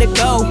sad way to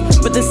go,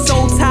 but the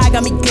soul tie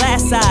got me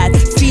glass-eyed,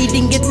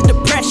 feeding into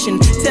depression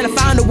till I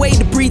found a way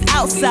to breathe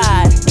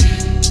outside.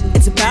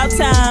 It's about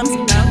time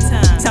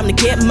to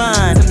get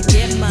mine.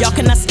 Y'all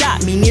cannot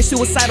stop me. Near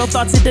suicidal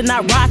thoughts, it did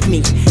not rock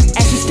me.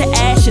 Ashes to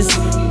ashes,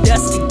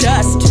 dust to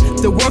dust.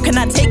 The world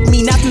cannot take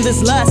me, not through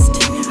this lust.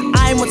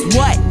 I am what's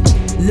what?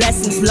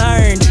 Lessons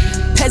learned.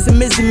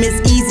 Pessimism is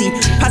easy,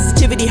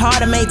 positivity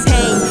hard to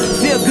maintain.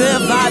 Feel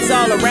good vibes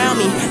all around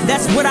me,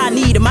 that's what I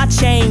need in my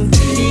chain.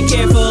 Be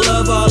careful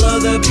of all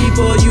of the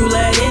people you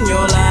let in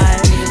your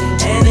life.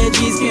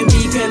 Energies can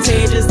be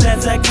contagious,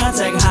 that's that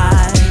contact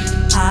high.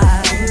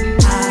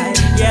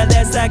 Yeah,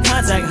 that's that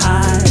contact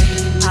high.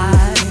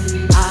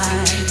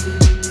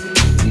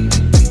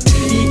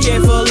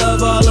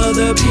 love all of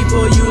the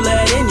people you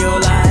let in your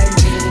life.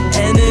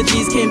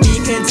 Energies can be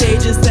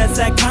contagious, that's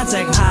that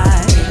contact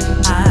high.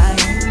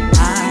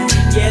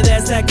 Yeah,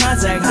 that's that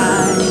contact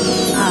high.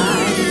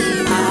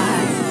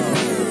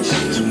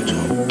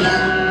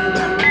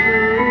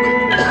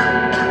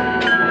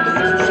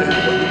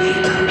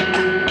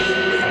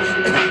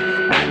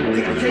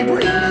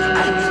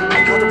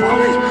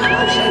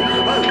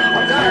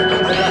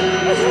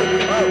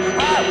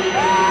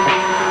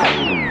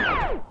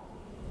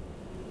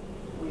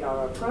 We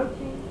are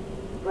approaching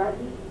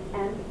Breton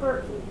and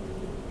Burton.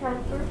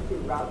 Transfer to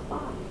Route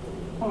 5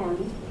 and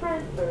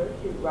transfer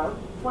to Route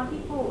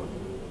 24.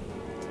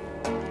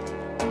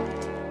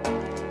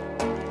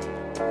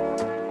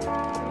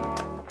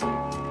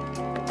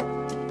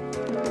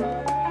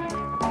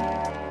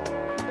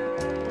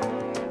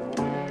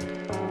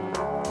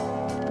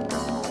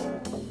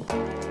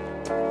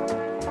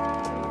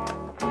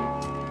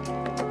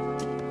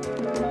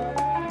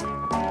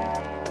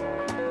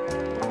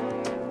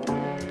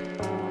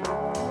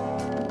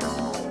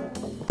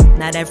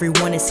 Not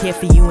everyone is here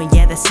for you, and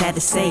yeah, that's sad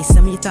to say.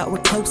 Some of you thought were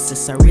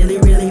closest are really,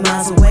 really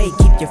miles away.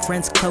 Keep your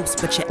friends close,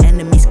 but your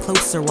enemies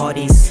closer. All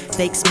these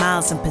fake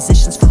smiles and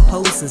positions for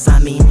poses. I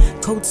mean,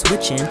 code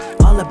switching,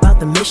 all about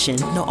the mission.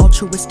 No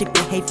altruistic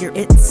behavior,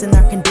 it's in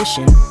our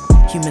condition.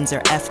 Humans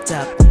are effed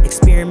up.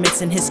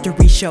 Experiments in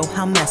history show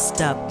how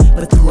messed up.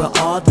 But through it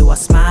all, do I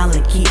smile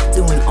and keep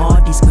doing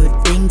all these good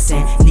things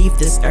and leave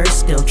this earth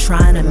still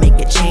trying to make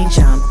a change?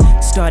 I'm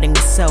starting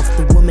with self,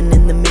 the woman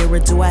in the mirror.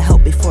 Do I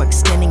help before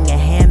extending a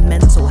hand?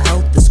 Mental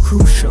health is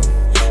crucial.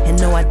 And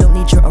no, I don't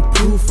need your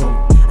approval.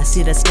 I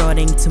see that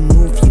starting to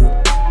move you.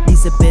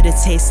 These are bitter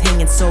tastes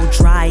hanging so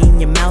dry in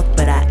your mouth,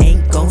 but I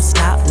ain't gon'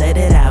 stop, let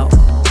it out.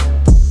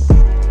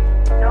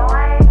 No,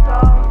 I ain't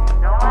go.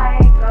 No, I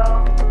ain't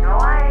go. No,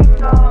 I ain't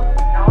go.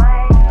 No, I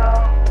ain't go.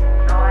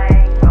 No, I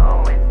ain't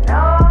going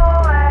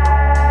nowhere.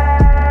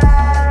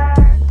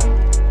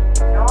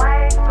 No, I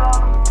ain't go.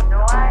 No,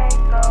 I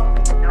ain't go.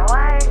 No, I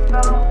ain't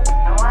go.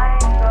 No, I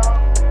ain't go.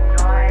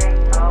 No, I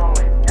ain't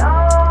going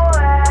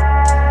nowhere.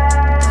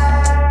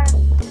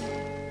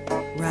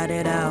 Ride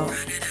it out.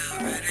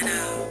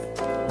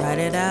 Ride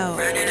it out.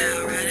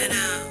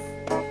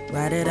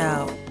 Ride it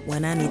out.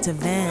 When I need to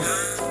vent,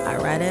 I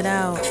ride it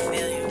out.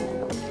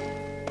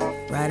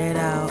 Ride it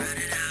out.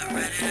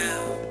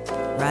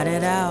 Ride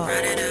it out.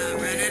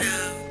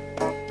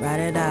 Ride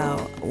it out.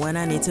 When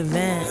I need to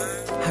vent,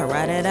 I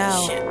ride it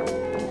out.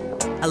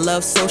 I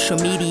love social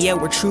media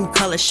where true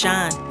colors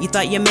shine. You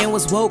thought your man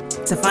was woke,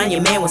 to find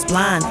your man was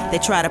blind. They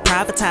try to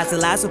privatize their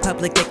lives with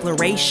public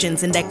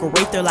declarations and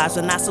decorate their lives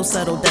with not so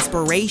subtle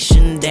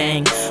desperation.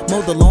 Dang,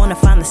 mow the lawn to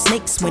find the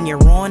snakes. When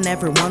you're on,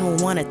 everyone will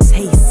want to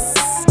taste.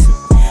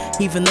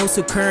 Even those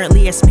who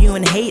currently are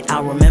spewing hate,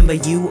 I'll remember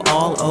you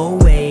all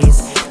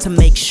always. To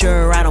make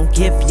sure I don't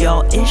give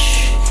y'all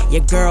ish.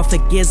 Your girl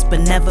forgives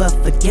but never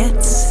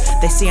forgets.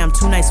 They say I'm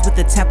too nice with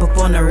the tap up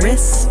on the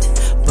wrist,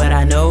 but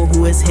I know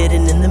who is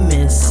hidden in the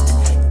mist.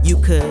 You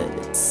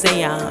could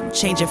say I'm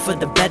changing for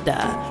the better,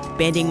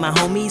 banding my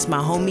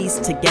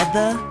homies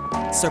together.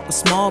 Circle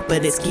small,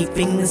 but it's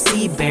keeping the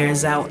seed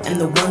bears out, and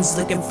the ones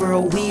looking for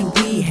a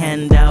wee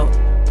handout.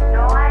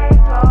 No, I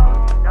ain't go.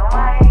 No,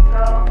 I ain't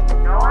go.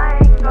 No, I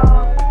ain't go.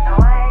 No,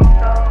 I ain't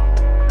go.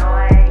 No,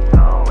 I ain't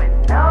going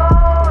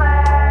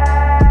nowhere.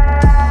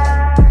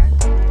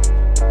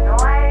 No,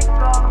 I ain't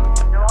go.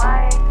 No, I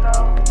ain't go.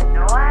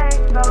 No, I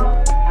ain't go.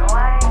 No,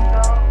 I ain't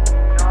go.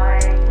 No, I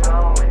ain't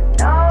going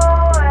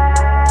nowhere.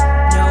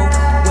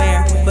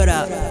 Nowhere but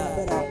up.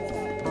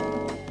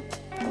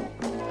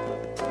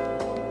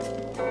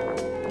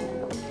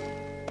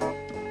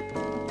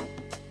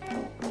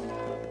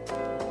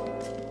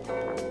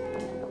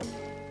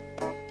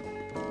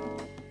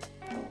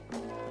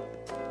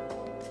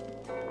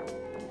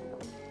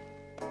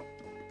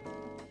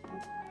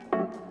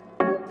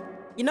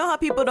 You know how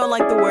people don't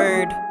like the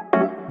word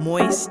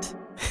moist?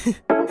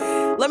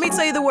 Let me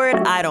tell you the word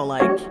I don't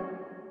like.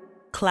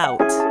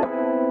 Clout.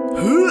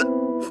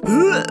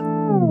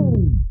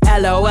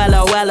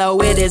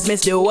 LOLOLO, it is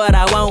Mr. What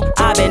I want.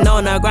 I've been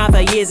on the grind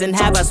for years and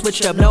have I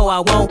switched up? No, I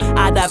won't.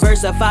 I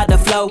diversified the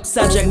flow.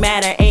 Subject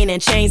matter ain't in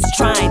chains.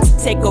 Trying to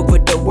take over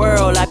the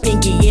world. I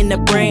pinky in the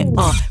brain.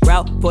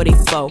 Route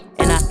 44.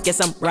 And I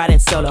guess I'm riding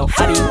solo.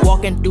 I be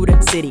walking through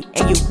the city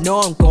and you know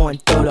I'm going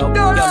dolo.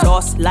 You're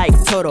lost like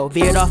Toto.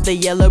 Veered off the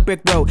yellow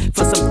brick road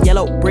for some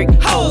yellow brick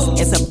hoes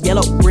and some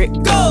yellow brick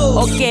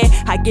gold. Okay,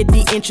 I get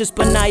the interest,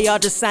 but now y'all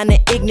just sounding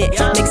ignorant.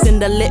 Mixing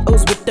the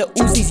littles with the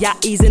Uzis, y'all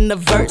easing the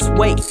verse.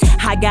 Wait,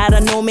 I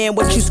gotta know, man,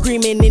 what you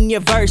screaming in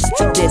your verse.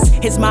 This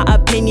is my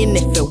opinion.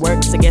 If it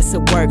works, I guess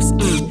it works.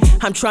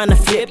 I'm trying to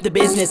flip the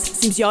business.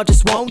 Seems y'all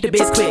just want the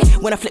biz quick.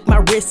 When I flip my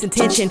wrist,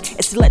 intention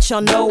is to let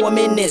y'all know I'm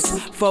in this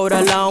for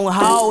the long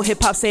haul.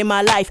 Hip hop saved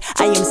my life.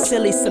 I am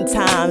silly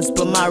sometimes,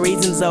 but my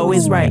reason's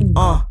always right.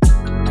 Now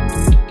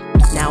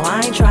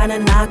I ain't trying to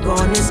knock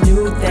on this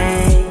new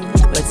thing,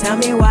 but tell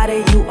me, why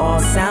do you all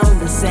sound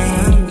the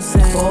same?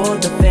 For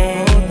the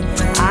fame,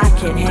 I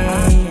can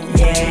hang,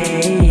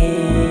 yeah.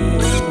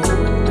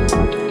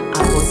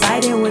 I'm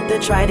fighting with the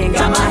trident,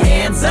 got my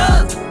hands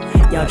up.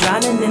 Y'all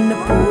drowning in the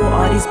pool,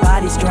 all these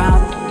bodies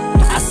drop.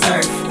 I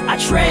surf, I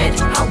tread,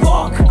 I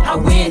walk, I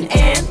win,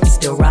 and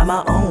still ride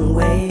my own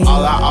way.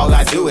 All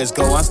I do is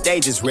go on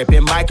stages,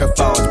 ripping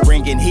microphones,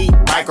 bringing heat,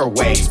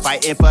 microwaves,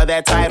 fighting for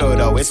that title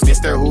though. It's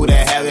Mr. Who the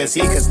hell is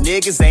he? Cause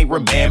niggas ain't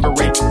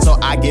remembering, so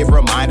I give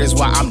reminders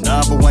why I'm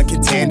 #1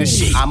 contender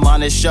shit. I'm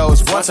on the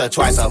shows once or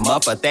twice a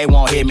month, but they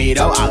won't hear me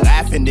though. I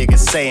laugh at niggas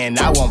saying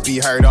I won't be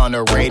heard on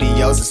the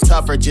radios. It's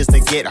tougher just to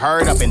get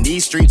heard up in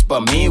these streets,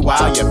 but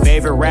meanwhile your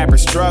favorite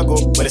rappers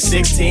struggle with a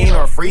 16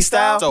 or a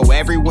freestyle. So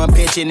everyone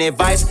pitching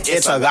advice,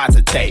 it's a lot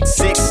to take.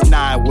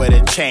 6'9" with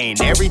a chain,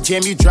 every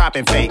gym you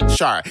dropping fake.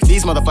 Sure,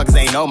 these motherfuckers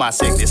ain't know my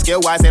sickness.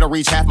 Skill-wise, they don't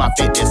reach half my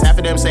fitness. Half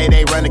of them say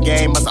they run the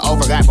game, must have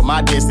overlap for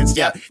my distance.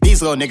 Yeah,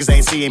 these little niggas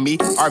ain't seeing me.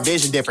 Our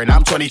vision different.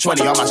 I'm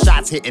 20/20, all my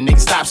shots hitting.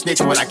 Niggas stop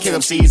snitching when I kill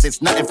MCs.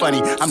 It's nothing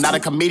funny. I'm not a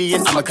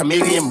comedian, I'm a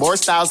comedian. More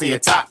styles than your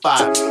top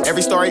 5.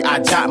 Every story I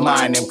jot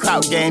mine. Them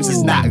clout games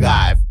is not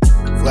live.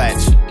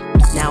 Fletch.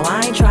 Now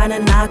I ain't trying to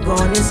knock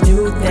on this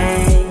new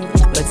thing,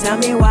 but tell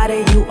me why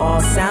do you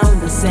all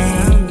sound the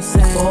same?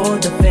 For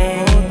the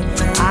fame,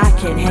 I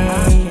can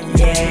hang,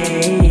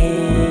 yeah.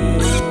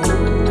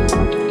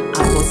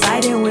 I'm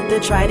Poseidon with the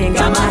trident,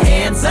 got my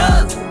hands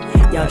up.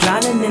 Y'all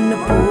drowning in the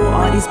pool,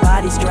 all these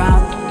bodies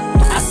drop.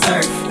 I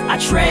surf, I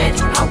tread,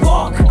 I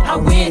walk, I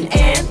win,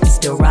 and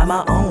still ride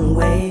my own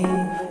way.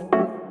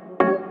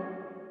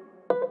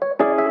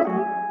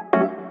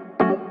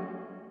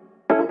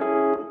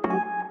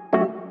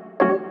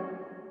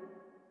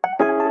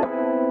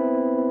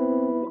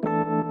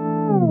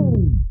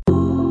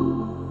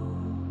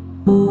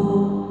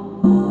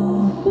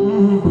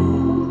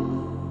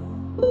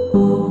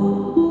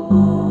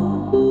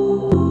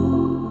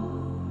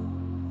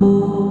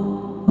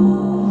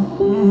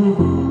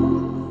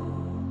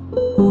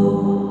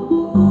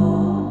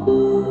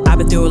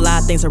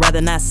 Things I'd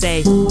rather not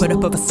say. Put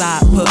up a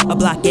facade, put a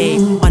blockade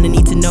on the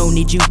need to know,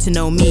 need you to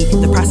know me.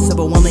 The process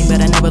overwhelming,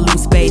 but I never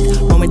lose faith.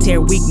 Momentary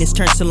weakness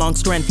turns to long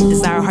strength.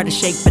 Desire hard to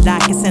shake, but I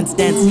can sense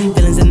dense.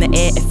 Feelings in the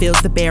air, it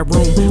fills the bare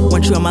room.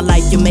 One true in my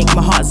life, you make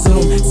my heart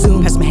zoom.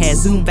 Zoom past my head,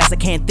 zoom fast I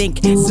can't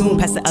think. Zoom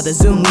past the other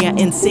zoom, we are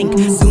in sync.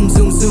 Zoom,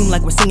 zoom, zoom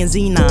like we're singing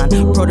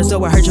Xenon.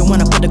 Protozoa, heard you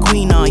wanna put the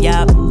queen on.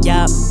 Yup,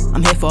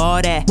 I'm here for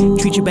all that.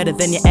 Treat you better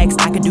than your ex,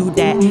 I could do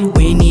that.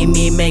 When you need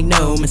me, make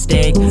no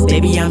mistake.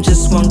 Baby, I'm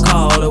just one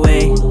call away.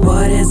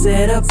 What is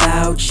it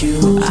about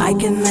you? I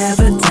can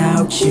never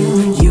doubt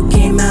you. You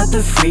came out the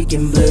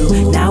freaking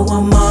blue. Now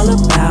I'm all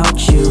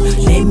about you.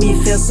 Made me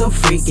feel so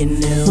freaking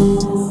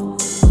new.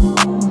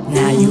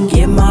 Now you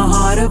give my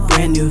heart a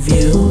brand new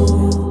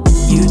view.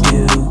 You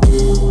do.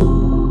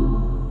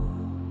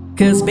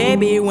 Cause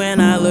baby, when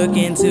I look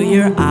into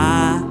your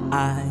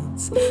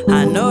eyes,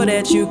 I know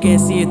that you can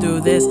see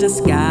through this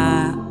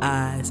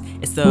disguise.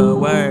 It's the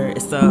word,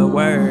 it's the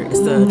word,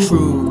 it's the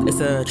truth, it's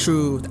the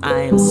truth.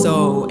 I am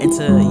so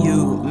into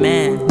you,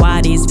 man.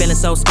 Why these feelings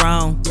so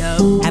strong?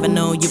 Haven't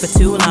known you for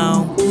too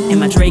long. And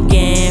my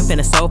drinking,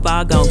 feeling so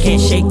far gone,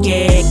 can't shake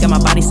it. Got my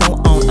body so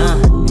on,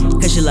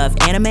 Cause you love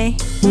anime?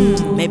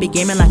 Maybe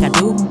gaming like I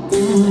do.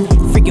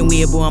 Freaking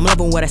weird, boy, I'm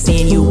loving what I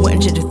see in you.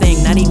 Wouldn't change a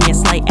thing, not even a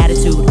slight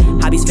attitude.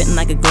 Hobbies fitting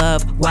like a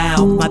glove,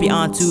 wow. Might be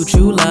on to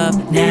true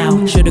love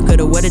now. Shoulda,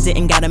 coulda, woulda,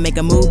 didn't gotta make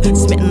a move.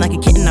 Smitten like a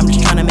kitten, I'm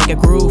just trying to make a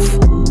groove.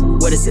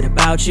 What is it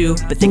about you?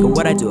 But think of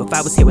what I'd do if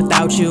I was here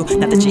without you.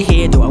 Not that you're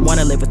here, do I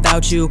wanna live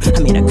without you? I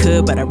mean I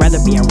could, but I'd rather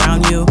be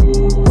around you.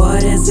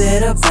 What is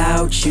it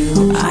about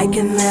you? I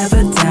can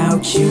never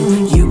doubt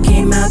you. You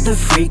came out the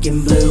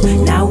freaking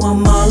blue. Now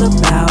I'm all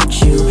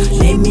about you.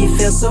 Made me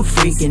feel so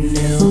freaking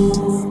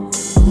new.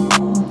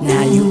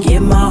 Now you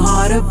give my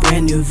heart a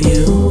brand new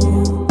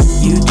view.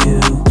 You do.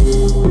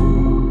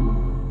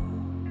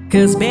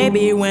 Cause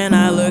baby, when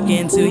I look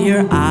into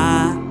your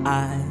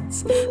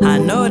eyes, I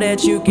know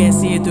that you can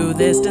see through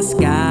this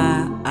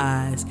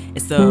disguise.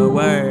 It's the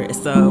word, it's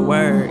the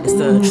word, it's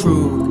the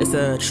truth, it's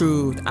the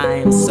truth. I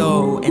am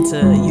so into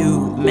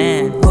you,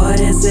 man. What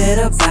is it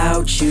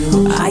about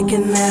you? I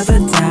can never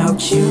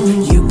doubt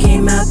you. You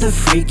came out the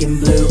freaking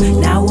blue.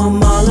 Now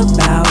I'm all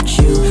about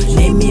you.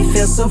 Made me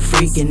feel so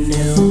freaking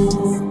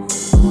new.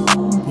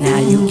 Now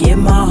you give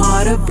my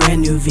heart a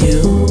brand new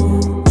view.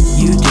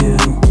 You do.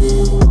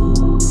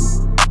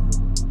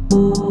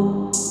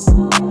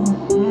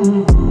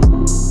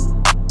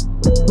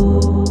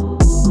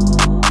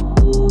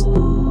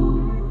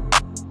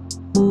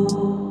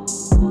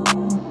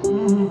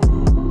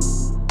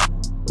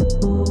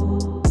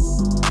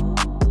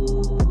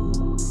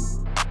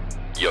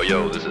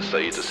 Yo, this is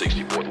Sage, the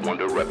 64th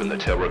Wonder, repping the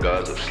Terror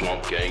Gods of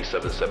Slump Gang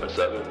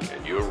 777,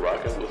 and you're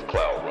rocking with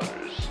Cloud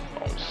Runners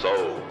on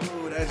Soul.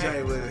 Ooh, that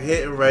joint was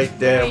hitting right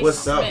there.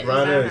 What's up,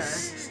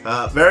 runners?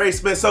 Very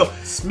smitten. So,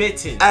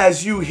 smitten.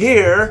 As you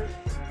hear,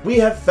 we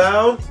have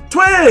found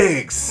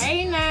Twigs.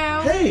 Hey now.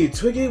 Hey,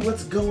 Twiggy,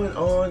 what's going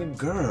on,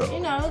 girl? You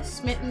know,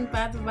 smitten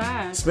by the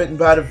vibe. Smitten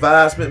by the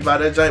vibe, smitten by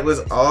that giant was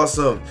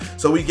awesome.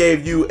 So we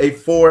gave you a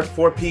 4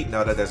 peak.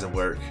 No, that doesn't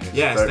work.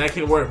 Yes, that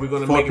can work. We're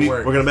going to make it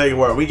work. We're going to make it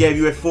work. We gave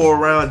you a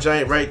 4-round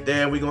giant right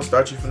there. We're going to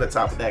start you from the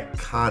top of that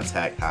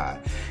contact high.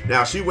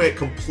 Now, she went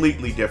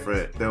completely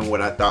different than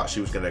what I thought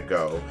she was going to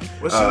go.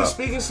 Well, she was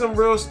speaking some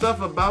real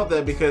stuff about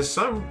that because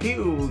some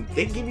people,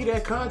 they give you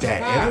that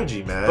contact high. That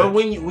energy, man. But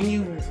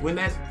when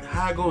that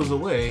high goes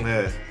away,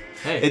 hey.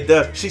 It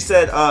does. She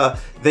said,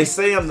 they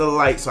say I'm the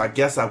light, so I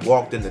guess I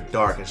walked in the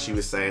dark. And she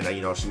was saying that,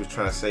 she was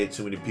trying to save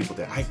too many people.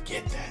 That I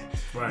get that.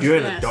 Right. You're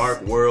in a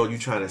dark world. You're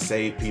trying to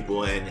save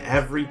people. And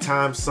every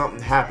time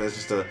something happens,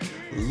 just a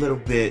little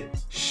bit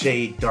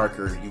shade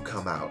darker, you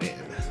come out in.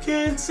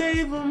 Can't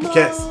save them all.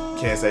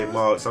 Can't save them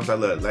all.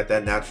 Sometimes let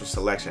that natural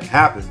selection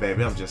happen,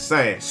 baby. I'm just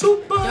saying.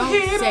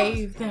 Don't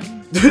save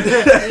them.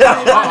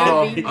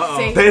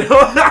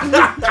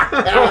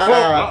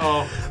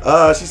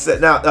 She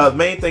said, now, the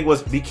main thing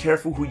was be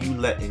careful who you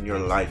let in your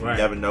life. Right. You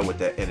never know what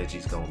that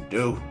energy's going to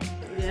do.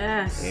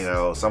 Yes.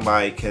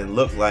 Somebody can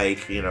look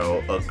like,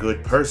 a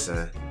good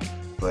person,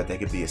 but they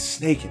could be a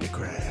snake in the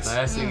grass.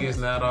 Plastic is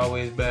not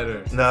always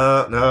better.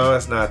 No,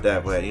 it's not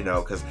that way,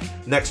 because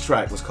next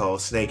track was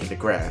called Snake in the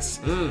Grass.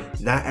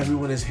 Not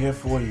everyone is here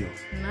for you.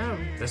 No.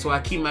 That's why I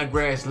keep my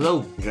grass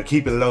low. You gotta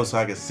keep it low so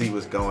I can see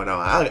what's going on.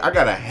 I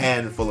got a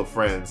handful of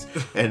friends,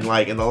 and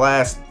in the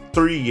last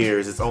 3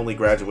 years, it's only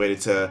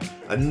graduated to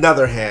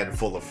another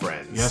handful of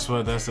friends. That's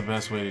the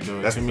best way to do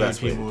it. That's too many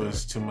people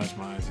is too much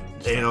mind.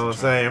 You know what I'm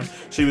saying?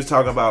 She was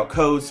talking about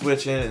code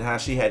switching and how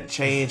she had to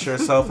change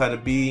herself, had to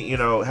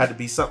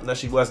be something that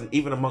she wasn't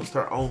even amongst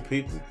her own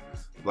people,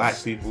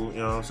 black people. You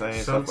know what I'm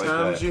saying? Sometimes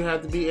stuff like that. you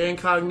have to be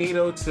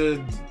incognito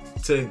to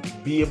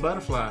be a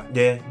butterfly.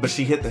 Yeah, but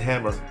she hit the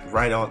hammer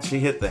right on. She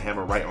hit the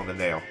hammer right on the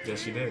nail.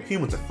 Yes, she did.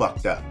 Humans are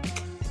fucked up.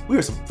 We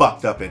are some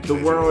fucked up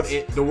individuals.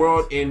 The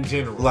world in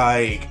general.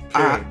 Like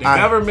the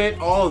government,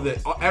 all of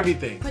it,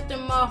 everything. Put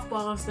them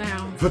mothballs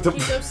down. Keep them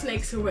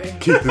snakes away.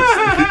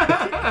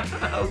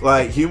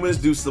 Like humans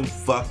do some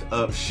fucked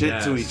up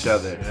shit to each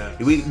other. Yes.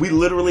 We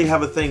literally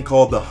have a thing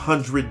called the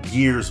 100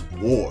 Years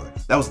War.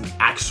 That was an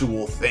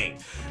actual thing.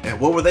 And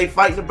what were they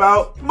fighting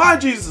about? My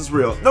Jesus is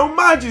real. No,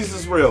 my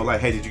Jesus is real.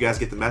 Like, hey, did you guys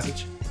get the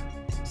message?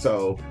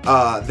 So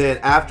then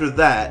after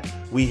that,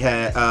 we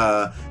had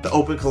the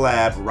open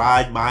collab,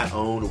 Ride My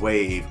Own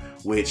Wave,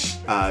 which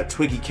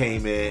Twiggy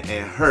came in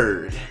and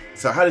heard.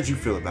 So how did you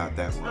feel about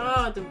that one?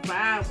 Oh, the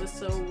vibe was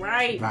so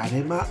right.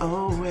 Riding my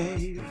own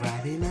wave,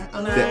 riding my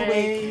own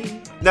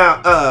way.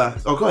 Now,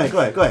 go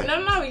ahead.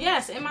 No,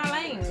 yes, in my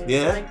lane.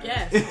 Yeah? Like,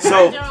 yes.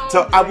 So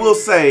I will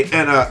say,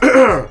 and I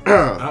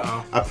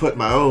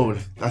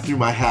threw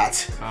my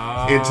hat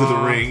into the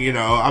ring,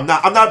 I'm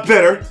not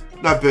bitter.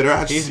 Not bitter.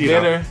 He's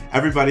bitter.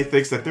 Everybody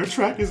thinks that their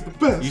track is the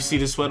best. You see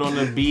the sweat on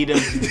the bead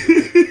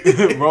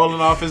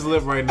rolling off his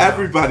lip right now.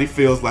 Everybody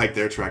feels like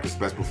their track is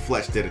best, but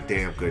Fletch did a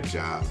damn good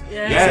job.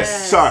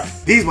 Yes. Sorry,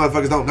 these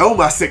motherfuckers don't know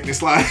my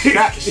sickness. Like,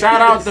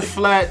 shout out to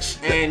Fletch,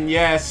 and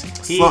yes,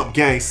 Slump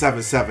Gang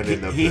 77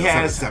 in the. He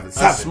has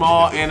a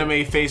small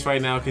anime face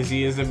right now because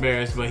he is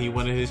embarrassed, but he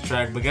wanted his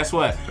track. But guess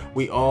what?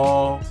 We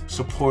all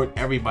support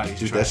everybody's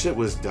track. That shit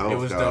was dope. It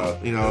was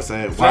dope. You know what I'm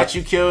saying? Fletch,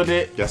 you killed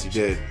it. Yes, you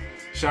did.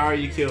 Shara,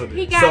 you killed it.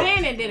 He got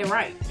in and did it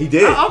right. He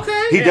did.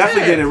 Okay. He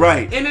definitely did it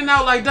right. In and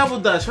out like double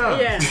dutch, huh?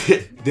 Yeah.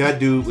 That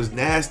dude was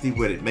nasty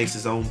with it. Makes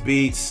his own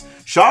beats.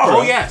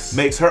 Shara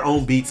makes her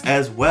own beats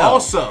as well.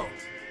 Also.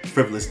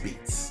 Frivolous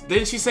beats.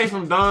 Didn't she say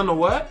from dawn to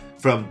what?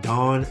 From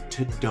dawn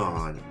to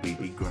dawn, we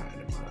be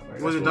grinding.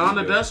 Right? Was it dawn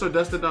to dusk or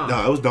dusk to dawn?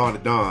 No, it was dawn to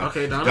dawn.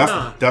 Okay, dawn to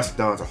dawn. Dusk to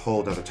dawn's a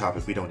whole other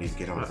topic we don't need to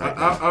get on right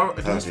now.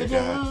 Dusk to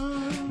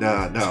dawn. No,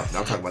 I'm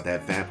talking about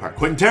that vampire.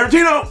 Quentin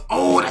Tarantino!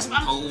 Oh, that's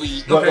my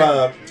movie.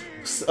 Okay.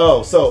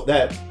 So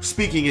that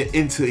speaking it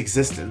into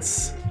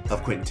existence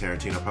of Quentin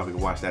Tarantino, I'll probably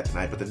watch that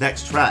tonight. But the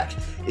next track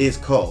is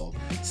called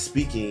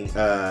Speaking.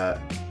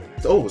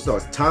 It's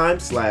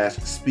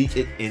Time/Speak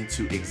It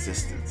Into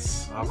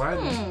Existence. All right.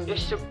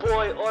 It's your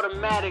boy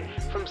Automatic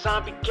from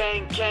Zombie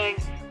Gang,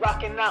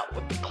 rocking out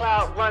with the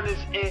Cloud Runners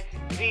in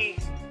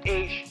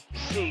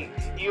VHC.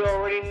 You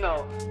already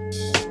know.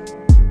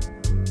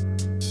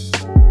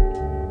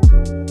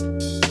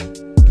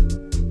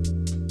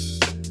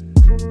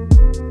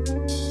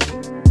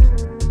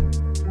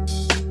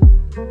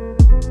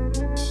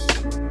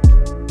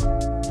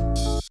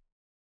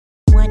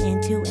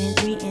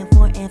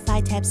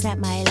 Taps at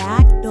my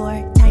locked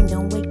door. Time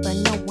don't wait for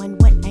no one.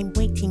 What I'm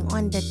waiting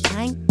on the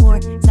time for.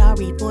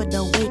 Sorry for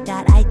the wait,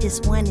 God. I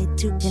just wanted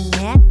to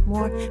connect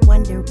more.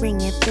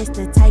 Wondering if it's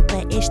the type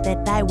of ish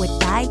that I would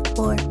die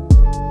for.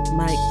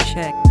 Mic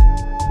check.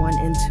 1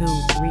 and 2,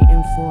 3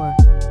 and 4.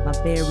 My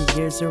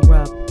barriers are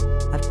up.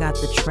 I've got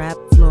the trap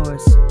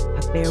floors.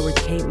 I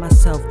barricade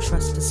myself.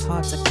 Trust is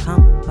hard to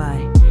come by.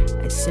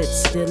 I sit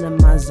still in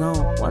my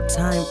zone while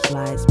time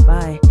flies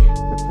by.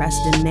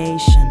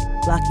 Procrastination,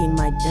 blocking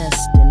my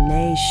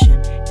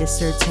destination.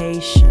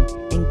 Dissertation,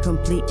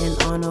 incomplete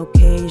and on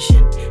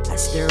occasion. I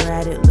stare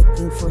at it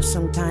looking for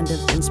some kind of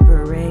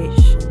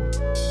inspiration.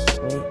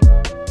 Wait,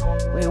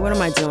 Wait, what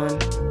am I doing?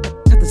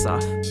 Cut this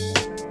off.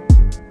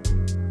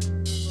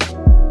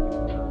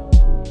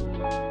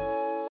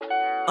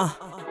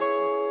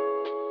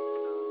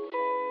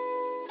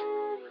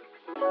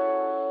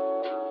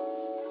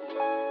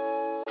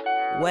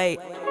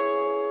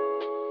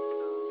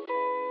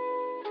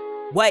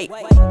 Wait,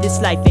 this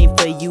life ain't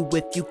for you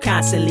if you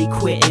constantly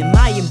quitting.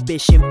 My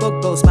ambition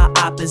forgoes my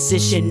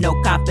opposition, no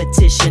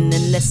competition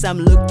unless I'm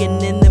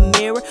looking in the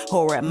mirror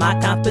or at my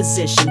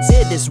compositions.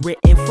 It is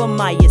written for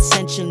my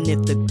ascension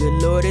if the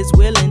good Lord is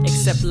willing.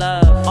 Accept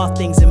love, all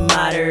things in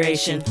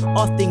moderation,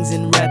 all things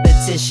in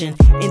repetition.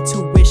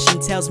 Intuition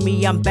tells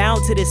me I'm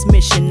bound to this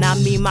mission. I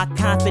mean, my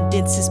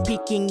confidence is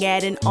peaking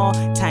at an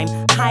all-time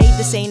high.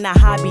 This ain't a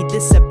hobby,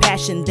 this a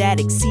passion that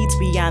exceeds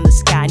beyond the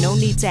sky. No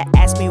need to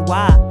ask me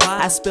why.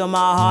 I spill my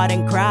heart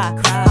and cry.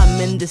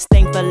 I'm in this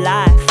thing for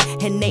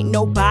life, and ain't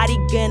nobody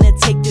gonna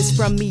take this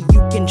from me. You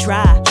can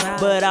try,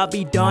 but I'll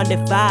be darned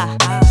if I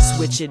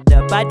switch it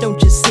up. I don't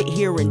just sit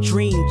here and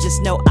dream,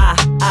 just know I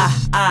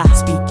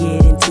speak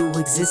it into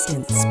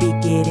existence,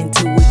 speak it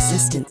into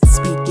existence,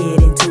 speak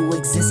it into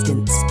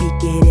existence,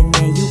 speak it, and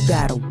then you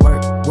gotta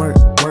work.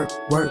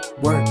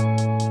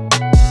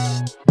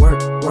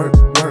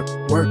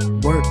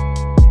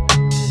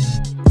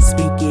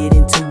 Speak it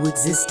into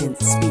existence,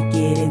 speak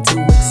it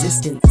into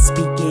existence,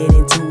 speak it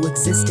into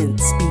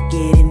existence, speak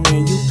it, and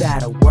then you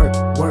gotta work.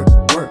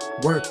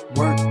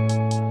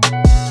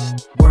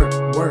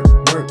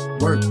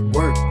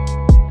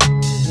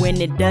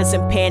 When it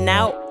doesn't pan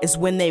out is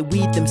when they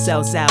weed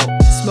themselves out,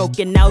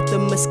 smoking out the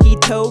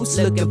mosquitoes,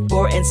 looking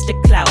for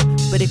instant clout.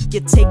 But if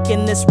you're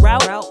taking this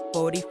route,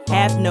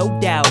 have no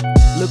doubt,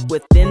 look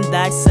within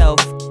thyself.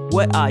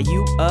 What are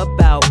you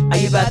about? Are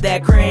you about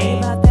that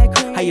cream?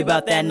 Are you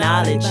about that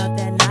knowledge?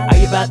 Are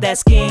you about that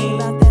scheme?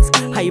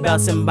 Are you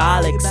about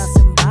symbolics?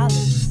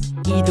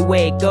 Either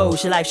way it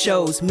goes, your life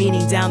shows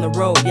meaning down the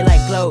road. Your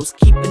light glows,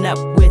 keeping up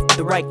with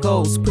the right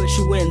goals, put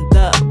you in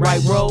the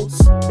right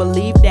roles.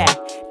 Believe that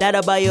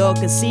by all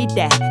can see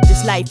that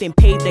this life ain't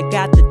paved. I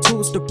got the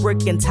tools to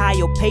brick and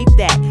tile, pave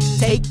that.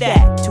 Take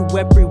that to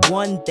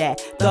everyone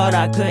that thought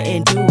I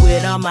couldn't do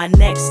it on my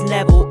next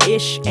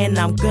level-ish, and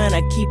I'm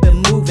gonna keep it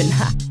moving.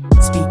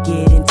 Speak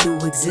it into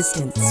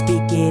existence,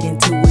 speak it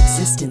into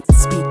existence,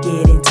 speak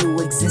it into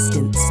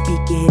existence,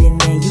 speak it, and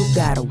then you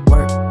gotta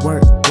work.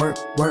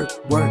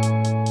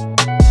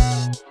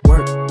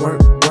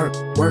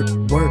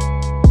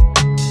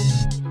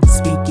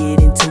 Speak it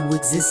into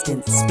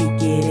existence,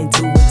 speak it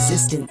into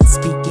existence,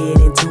 speak it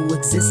into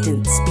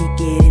existence, speak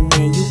it, and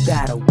then you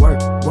gotta work.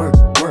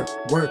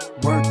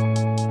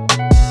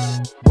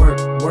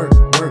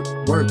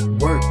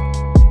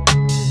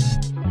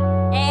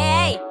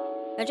 Hey,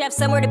 don't you have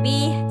somewhere to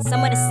be,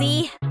 somewhere to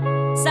see,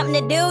 something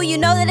to do? You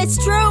know that it's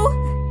true.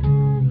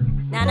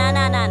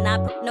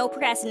 No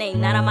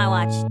procrastinating, not on my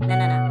watch.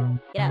 No.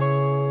 Get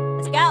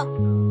up.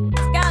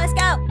 Let's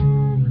go.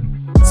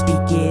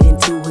 Speak it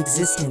into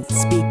existence,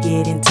 speak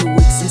it into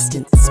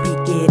existence,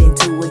 speak it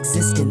into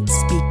existence,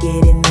 speak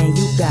it, and then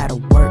you gotta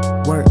work.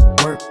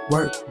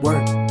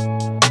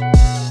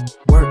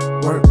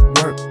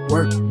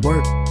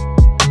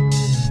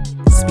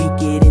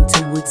 Speak it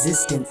into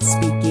existence,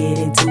 speak it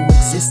into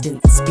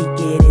existence, speak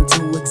it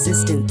into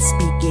existence,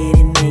 speak it,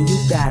 and then you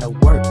gotta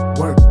work.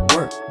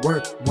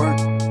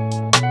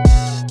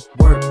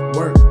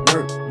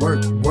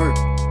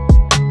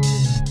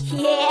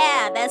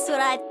 Yeah, that's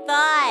what I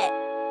thought.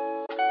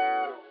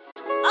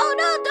 Oh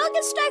no, don't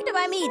get distracted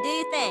by me. Do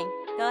your thing.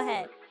 Go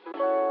ahead.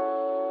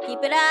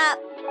 Keep it up.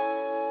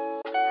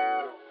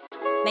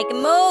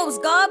 Making moves,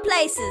 going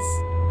places.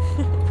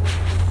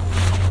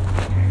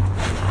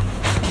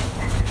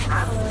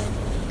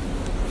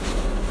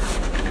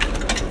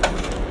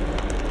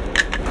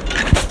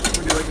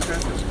 Would you like to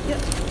transition?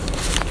 Yes.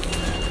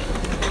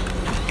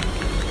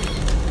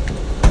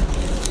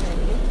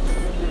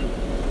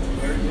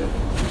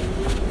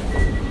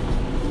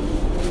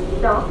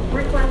 Stop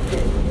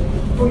requested.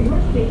 For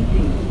your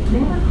safety,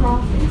 never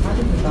cross in front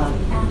of the bus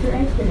after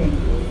exiting.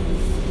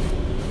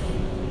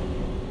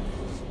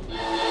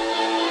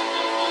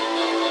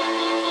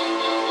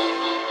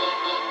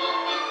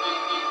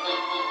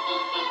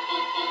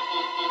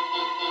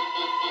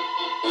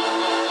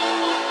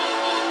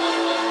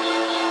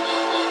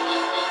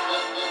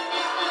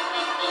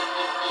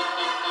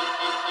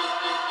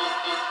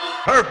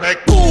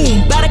 Perfect.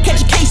 Boom, better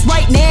catch a case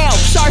right now.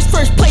 Sharks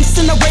first place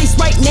in the race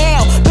right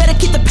now. Better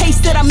keep the pace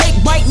that I make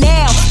right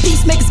now.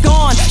 Peacemaker's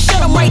gone,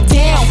 shut them right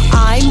down.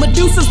 I'm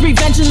Medusa's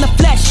revenge in the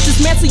flesh.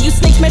 Dismantle you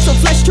snakes, mental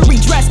flesh to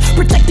redress.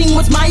 Protecting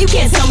what's mine, you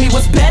can't tell me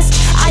what's best.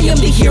 I am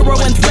the hero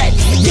and threat.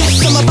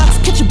 Yes, I'm about to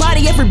catch your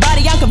body,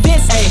 everybody, I'm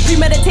convinced.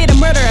 Premeditated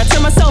murder, I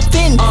turn myself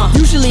in.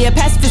 Usually a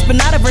pacifist, but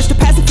not averse to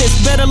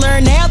pacifist. Better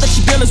learn now that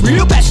your girl is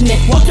real passionate.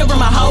 Walked over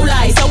my whole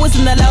life, so was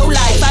in the low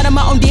life. Fighting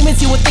my own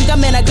demons, you would think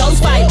I'm in a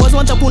ghost fight. Was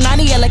want to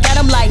punani, yeah, look at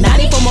him like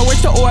 90. From my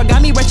words to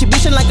origami,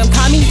 retribution like I'm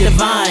Kami.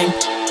 Divine.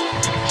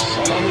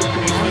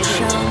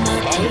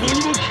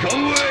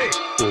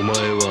 お前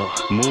は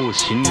もう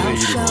死んでいる。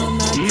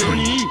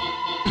何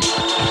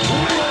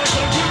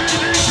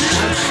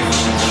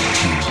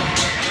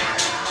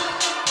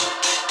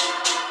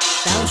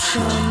Thou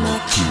shalt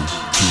not kill.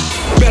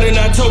 Better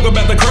not talk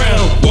about the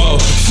crown.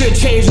 Whoa, shit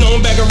changed, no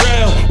I'm back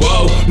around.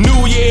 Whoa,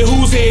 new year,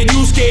 who's head?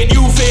 You scared,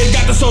 you fed,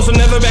 got the sauce, I'm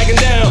never backing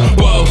down.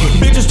 Whoa,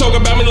 bitches talk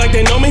about me like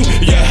they know me.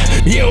 Yeah,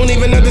 you don't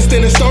even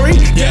understand the story.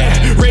 Yeah,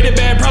 rated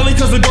bad, probably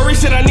cause the gory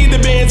shit. I need the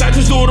bands, I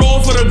just do it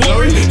all for the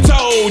glory.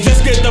 Told,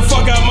 just get the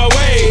fuck out my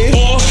way,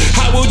 or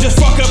I will just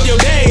fuck up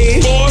your day.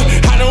 Or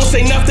I don't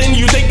say nothing,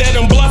 you think that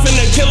I'm bluffing.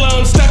 The killer,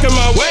 I'm stuck in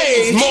my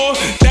ways. More,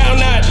 thou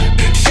not,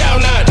 shall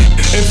not,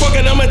 and fuck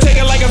it, I'ma take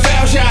it like a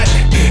foul shot.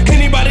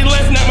 Anybody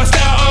left, not my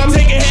style. I'm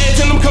taking heads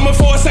and I'm coming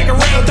for a second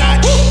round.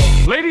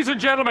 Ladies and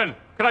gentlemen,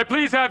 can I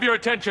please have your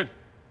attention?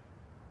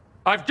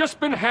 I've just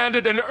been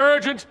handed an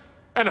urgent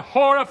and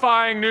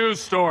horrifying news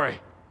story.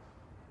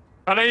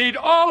 And I need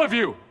all of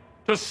you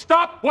to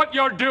stop what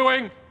you're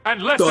doing and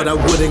listen. Thought I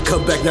wouldn't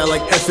come back now like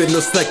effing.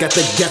 No slack at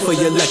the gap for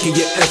your lacking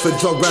your effort.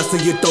 Draw rounds to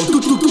your throat.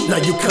 Now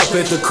you cup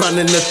it. The crown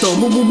in the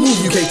throat. Move.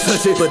 You can't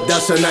touch it. But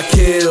thou shalt not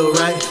kill,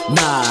 right?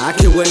 Nah, I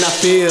kill when I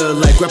feel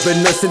like rapping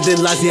nuts and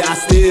then lies. Yeah, I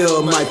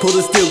still might pull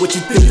the steel. What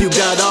you think you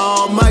got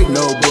all might?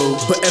 No, boo.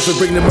 But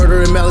effort bring the murder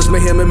and malice,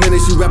 mayhem and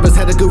menace. You rappers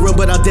had a good run,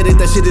 but I did it.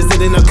 That shit is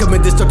it. And I'm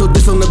coming destructo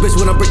this on the bitch.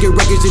 When I'm breaking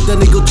records, you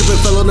done go tripping.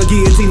 Fell on the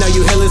guillotine. Now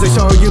you hellish. They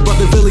sorry you brought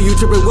the villain. You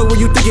tripping. What were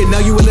you thinking?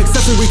 Now you an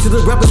accessory to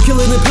the rappers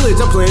killing and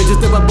pillage. I'm playing just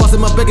that. Boss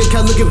in my bank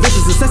account looking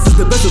vicious. Success is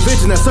the best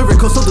invention. That serve it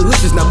cold so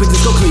delicious. Now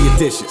bitches go clean your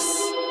dishes.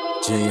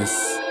 Genius.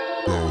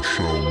 Thou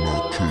shalt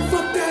not kill.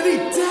 Fuck that, he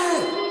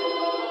dead.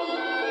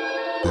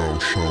 Thou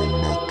shalt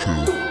not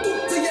kill.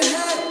 To your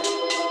head.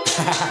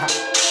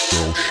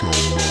 Thou shalt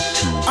not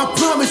kill. I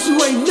promise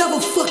you ain't never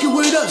fucking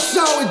with us.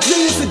 Showing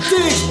Genius and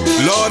dig.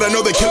 Lord, I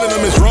know that killing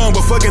them is wrong,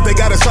 but fuck it, they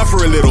gotta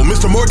suffer a little.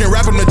 Mr. Morgan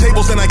rapping the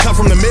tables, then I come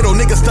from the middle.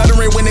 Niggas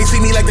stuttering when they see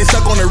me like they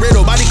stuck on a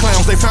riddle. Body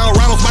clowns, they found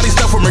Ronald's body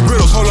stuff from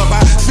McGriddles. Hold up, I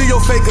see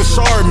your fake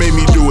Ashar made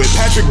me do it.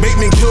 Patrick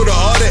Bateman killed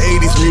all the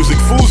 80s music.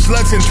 Food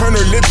sluts and turn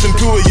her lips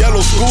into a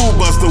yellow school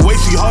bus. The way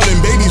she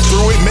hauling babies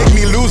through it make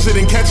me lose it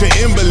and catch an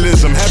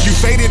embolism. Have you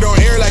faded on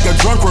air like a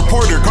drunk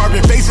reporter?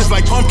 Carving faces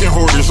like pumpkin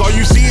hoarders. All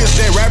you see is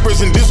dead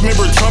rappers and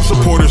dismembered Trump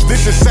supporters.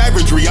 This is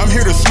savagery, I'm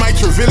here to smite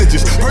your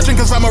villages. Purging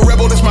cause I'm a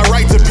rebel, that's my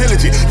right to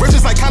pillage it.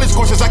 Versus like college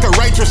courses, I could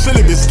write your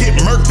syllabus. Get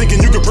murked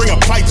thinking you could bring a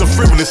plight to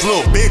frivolous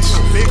little bitch.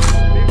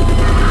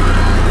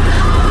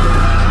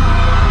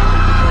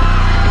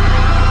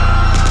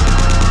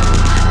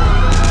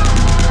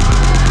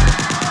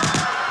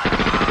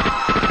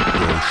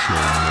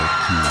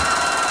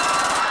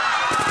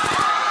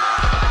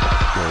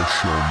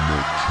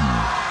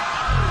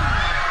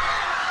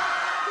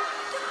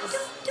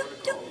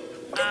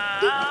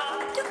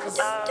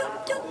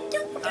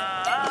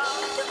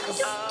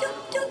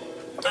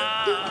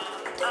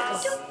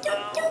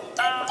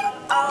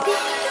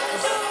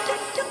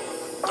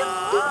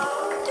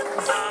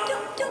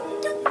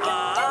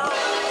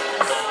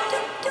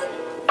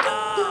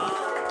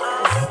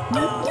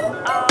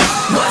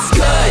 What's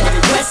good?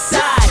 West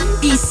side,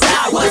 east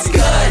side, what's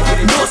good?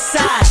 North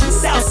side,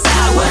 south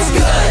side, what's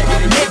good?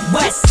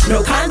 Midwest,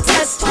 no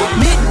contest.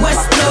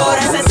 Midwest floor,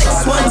 that's a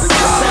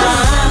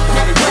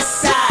 616.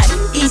 West side,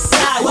 east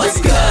side, what's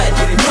good?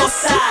 North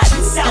side,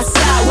 south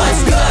side,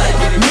 what's good?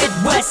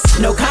 Midwest,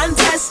 no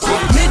contest.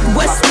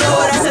 Midwest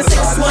floor, that's a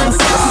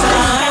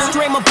 616.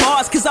 Strain my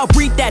bars, cause I'll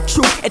read that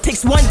truth. It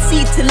takes one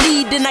seed to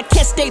lead, and I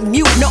can't stay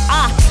mute. No,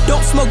 I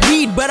don't smoke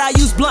weed, but I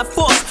use blunt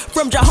force.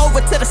 From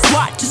Jehovah to the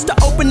SWAT, just to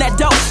open that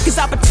door. Cause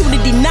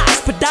opportunity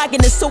knocks, but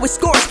dogging is so it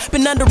scores.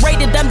 Been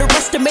underrated,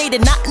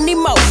 underestimated, not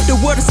anymore. The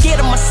world is scared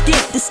of my skin,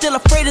 they're still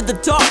afraid of the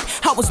dark.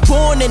 I was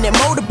born in it,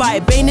 molded by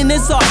a bane in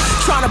his art.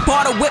 Trying to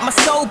barter with my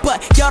soul,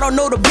 but y'all don't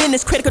know the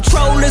business. Critical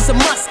control is a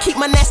must, keep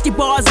my nasty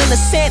bars in a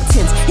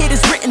sentence. It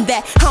is written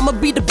that I'ma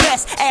be the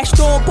best. Ash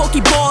throwing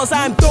pokeballs,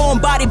 I'm throwing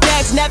body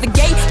bags.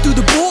 Navigate through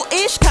the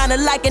bullish, kinda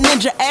like a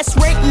ninja.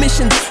 S-rank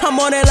missions, I'm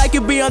on it like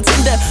it be on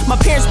Tinder. My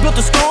parents built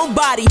a strong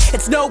body,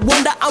 it's no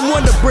wonder I'm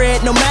Wonder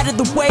Bread. No matter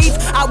the wave,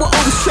 I will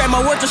always tread.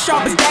 My words are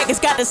sharp as daggers,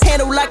 got this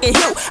handle like a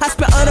hilt. I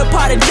spit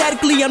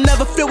unapologetically, I'm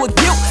never filled with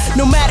guilt.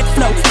 Nomadic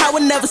flow, how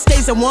it never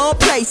stays in one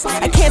place.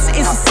 A cancer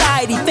in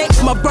society,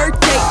 thanks my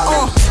birthday.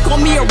 Call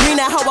me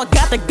Arena, how I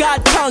got the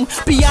God tongue.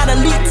 Beyond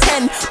Elite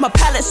 10, my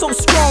palette so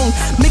strong.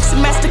 Mix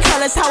and master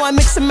colors, how I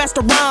mix and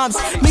master rhymes.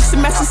 Mix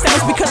and master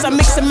sounds because I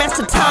mix and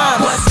master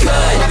time. What's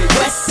good?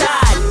 West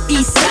side,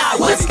 east side,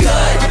 what's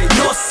good?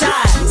 North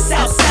side,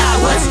 south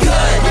side, what's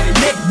good?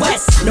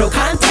 Midwest, no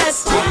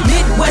contest.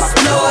 Midwest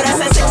floor, that's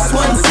a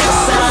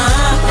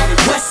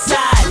 616. West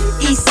side,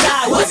 east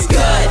side, what's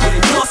good?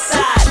 North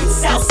side,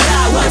 south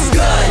side, what's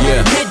good?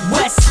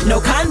 Midwest, no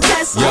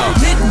contest.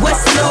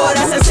 Midwest floor,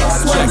 that's a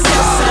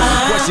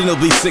 616.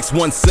 Unquestionably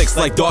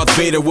 616, like Darth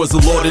Vader was the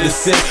Lord of the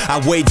Sith.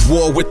 I wage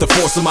war with the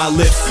force of my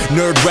lips.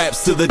 Nerd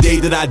raps to the day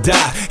that I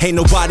die. Ain't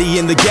nobody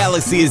in the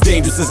galaxy as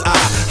dangerous as I.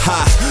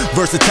 Ha,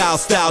 versatile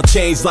style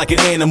changed like an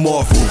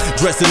animorph.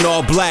 Dressed in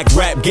all black,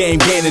 rap game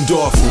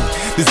Ganondorf.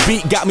 This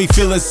beat got me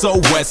feeling so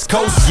West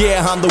Coast.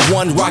 Yeah, I'm the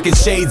one rocking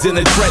shades in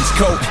a trench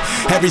coat.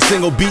 Every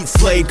single beat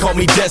slayed, call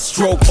me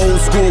Deathstroke.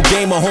 Old school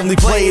gamer, only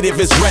played if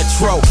it's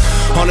retro.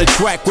 On a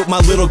track with my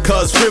little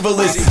cuz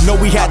Frivolous. Know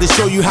we had to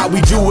show you how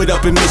we do it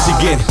up in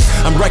Michigan.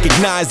 I'm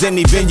recognized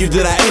any venue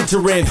that I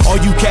enter in. All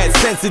you cats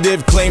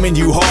sensitive, claiming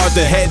you hard.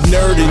 The head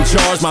nerd in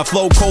charge, my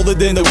flow colder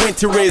than the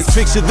winter is.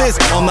 Picture this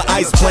on the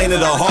ice plane of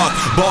the heart.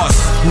 Boss,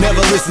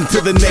 never listen to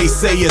the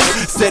naysayers.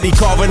 Steady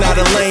carving out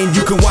a lane,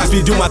 you can watch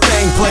me do my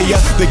thing, player.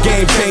 The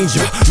game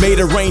changer, made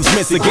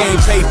arrangements, the game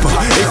paper.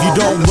 If you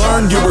don't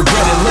learn, you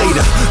regret it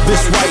later.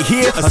 This right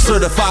here, a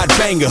certified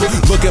banger.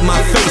 Look at my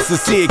face and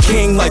see a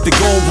king like the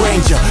Gold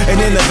Ranger. An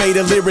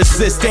innovator,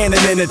 lyricist, and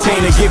an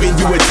entertainer, giving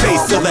you a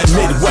taste of that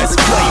Midwest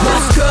flavor.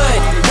 What's good?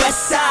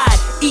 West side,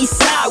 east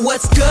side,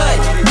 what's good?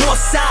 North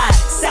side,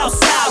 south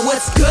side,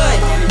 what's good?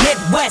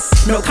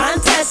 Midwest, no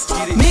contest.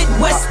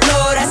 Midwest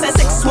flow, that's that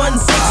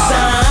 616,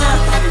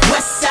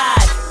 West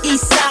side,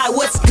 east side,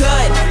 what's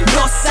good?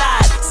 North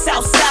side,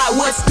 south side,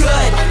 what's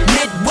good?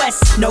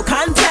 Midwest, no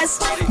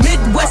contest.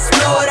 Midwest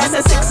flow, that's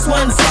that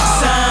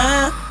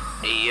 616,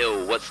 Hey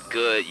yo, what's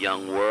good,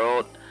 young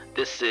world?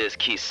 This is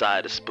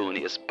Keyside the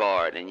Spooniest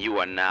Bard, and you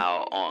are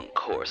now on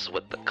course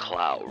with the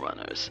Cloud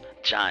Runners.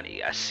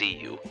 Johnny, I see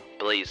you.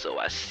 Blazo,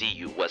 I see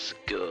you. What's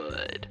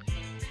good?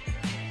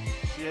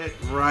 Shit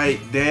right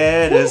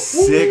there, the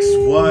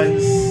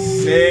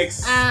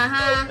 616.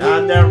 I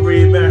never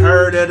even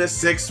heard of the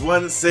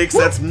 616.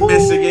 That's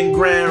Michigan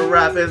Grand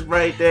Rapids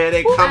right there.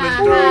 They coming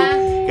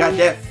through. Got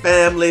that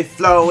family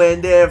flow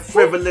in there.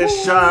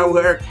 Frivolous Shar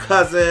with her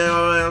cousin, you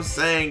know what I'm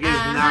saying?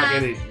 Just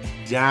knocking it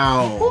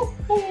down.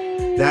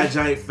 That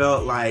giant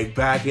felt like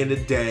back in the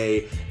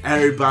day,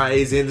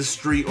 everybody's in the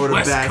street or the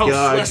West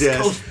backyard Coast,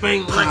 just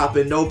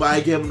popping,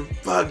 nobody giving a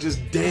fuck, just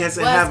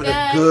dancing, having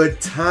a good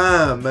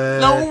time,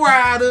 man. Low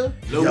rider.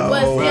 Yo,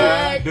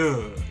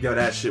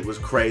 that shit was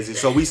crazy.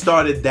 So we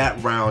started that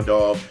round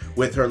off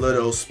with her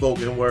little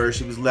spoken word.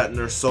 She was letting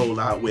her soul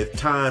out with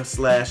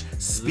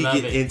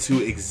time/speaking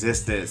into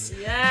existence.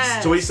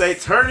 Yes. So we say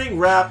turning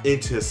rap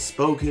into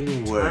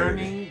spoken word.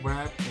 Turning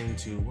rap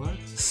into what?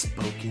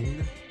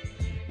 Spoken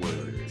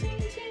word.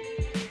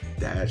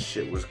 That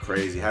shit was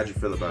crazy. How'd you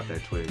feel about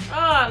that, Twig? Oh,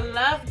 I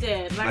loved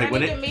it. Like I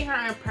when need to it- meet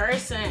her in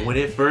person. When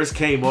it first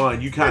came on,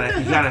 you kind of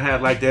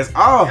had like this.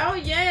 Oh, Oh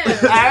yeah. You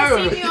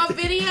see me on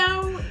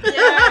video?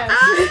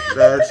 Yes.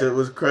 that shit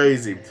was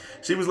crazy.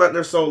 She was letting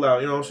her soul out.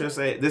 You know what I'm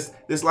saying? This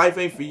life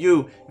ain't for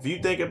you. If you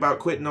think about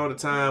quitting all the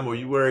time, or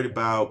you worried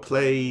about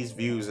plays,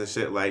 views, and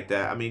shit like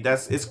that, I mean,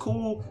 it's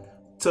cool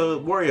to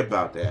worry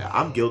about that.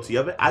 I'm guilty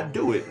of it. I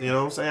do it. You know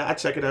what I'm saying? I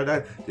check it out.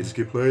 They just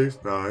get plays.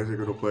 Nah, I ain't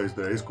gonna plays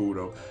there. It's cool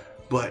though.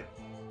 But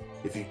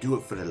if you do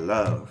it for the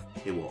love,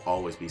 it will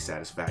always be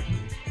satisfactory.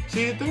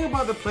 See, the thing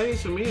about the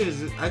plays for me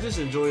is I just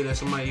enjoy that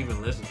somebody even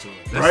listen to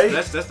it. Right?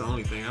 That's the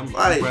only thing I'm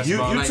Like, impressed you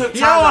about. took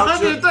Yo, time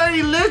out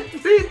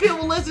 130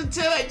 people listen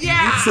to it.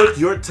 Yeah. You took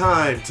your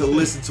time to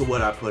listen to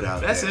what I put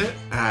out That's there. it.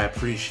 I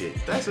appreciate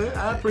it. That's it. I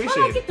But I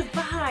appreciate get it. the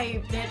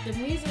vibe that the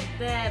music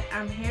that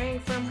I'm hearing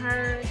from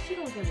her, she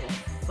don't give a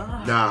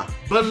fuck. Nah.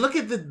 But look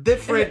at the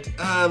different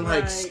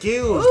like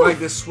skills, oof. like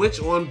the switch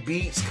on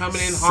beats,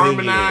 coming in,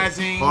 Singing,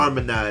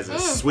 harmonizing,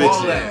 switching.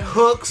 all that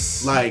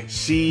hooks. Like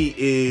she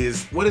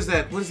is. What is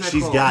that? What is that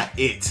She's called? got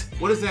it.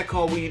 What is that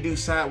called when you do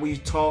side? When you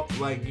talk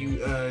like you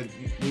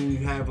when you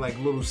have like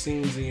little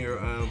scenes in your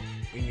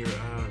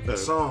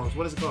songs.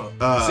 What is it called?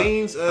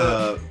 Scenes.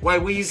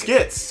 When you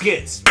skits.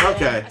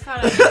 Okay.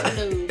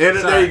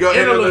 There you go.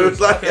 Interludes.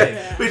 Like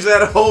we just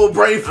had a whole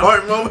brain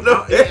fart moment.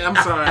 I'm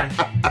sorry.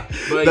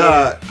 But Nah.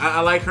 yeah,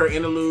 I like her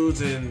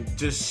interludes and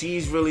just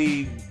she's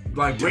really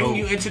like bringing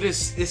you into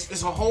this.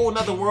 It's a whole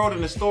nother world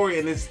in the story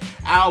in this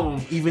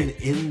album. Even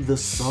in the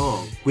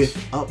song with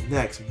Up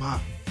Next, my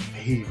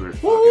favorite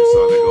fucking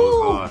song that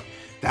goes on.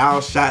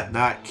 Thou Shalt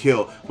Not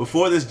Kill.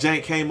 Before this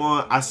jank came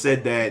on, I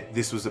said that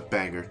this was a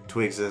banger.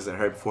 Twigs hasn't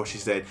heard before. She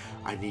said,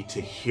 I need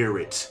to hear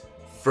it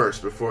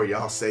first before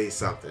y'all say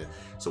something.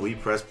 So we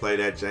pressed play,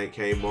 that jank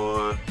came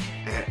on,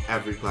 and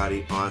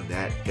everybody on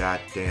that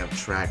goddamn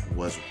track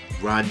was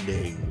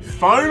running.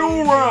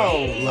 Final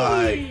round.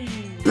 Like,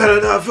 better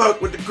not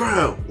fuck with the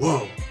ground.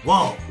 Whoa.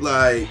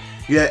 Like,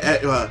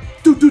 yeah,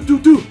 do.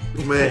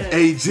 Man,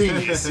 A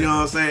genius, you know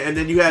what I'm saying? And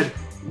then you had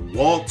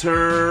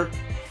Walter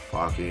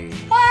fucking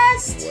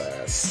West.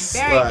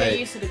 Very Like, good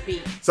use of the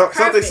beat.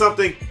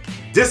 something.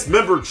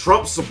 Dismembered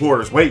Trump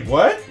supporters. Wait,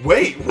 what?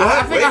 Wait, what?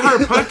 I think I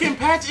heard Pumpkin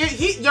Patch.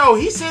 He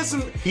said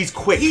some. He's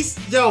quick.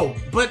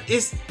 But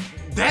it's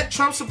that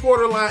Trump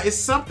supporter line. It's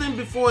something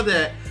before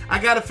that. I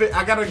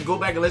gotta go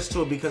back and listen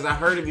to it because I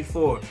heard it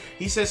before.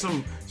 He said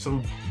some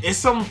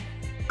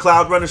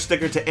Cloud Runner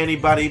sticker to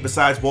anybody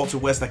besides Walter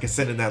West that can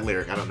send in that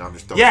lyric. I don't know. I'm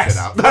just throwing shit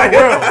out.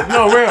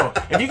 No, real.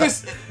 If you can,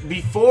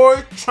 before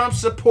Trump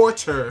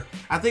supporter,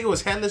 I think it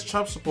was Headless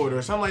Trump supporter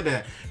or something like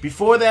that.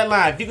 Before that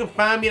line, if you can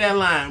find me that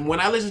line, when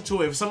I listen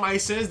to it, if somebody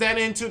sends that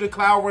into the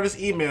Cloud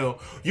Runner's email,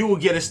 you will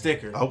get a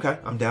sticker. Okay,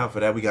 I'm down for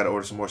that. We got to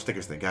order some more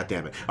stickers then. God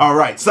damn it. All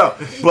right, so,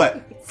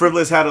 but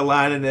Frivolous had a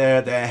line in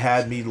there that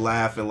had me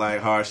laughing like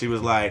hard. She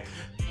was like,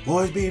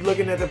 boys be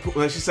looking at the...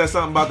 She said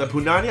something about the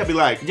punani. I'd be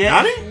like,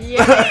 Nani?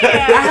 Yeah.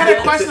 I had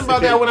a question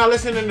about that when I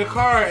listened in the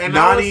car. And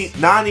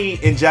Nani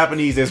in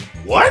Japanese is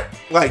what?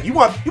 Like, you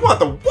want the what?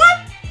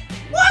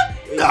 What?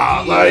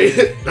 Nah, like...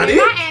 Nani?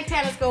 My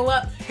antennas go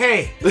up.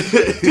 Hey, do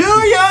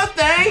your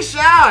thing,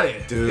 shout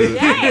it. Dude,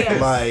 Yes.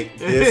 like,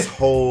 this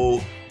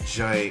whole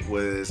giant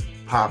was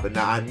popping.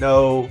 Now, I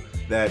know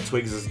that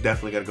Twigs is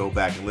definitely gonna go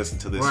back and listen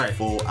to this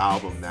full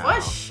album now.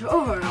 For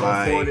sure.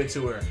 I'm forwarded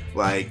to her.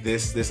 Like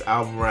this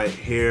album right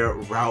here,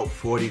 Route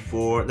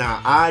 44. Now,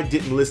 I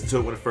didn't listen to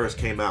it when it first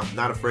came out. I'm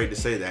not afraid to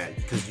say that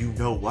because you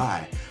know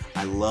why.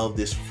 I love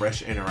this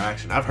fresh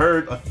interaction. I've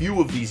heard a few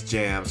of these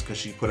jams because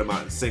she put them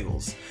out in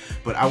singles,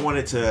 but I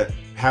wanted to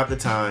have the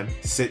time,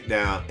 sit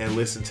down, and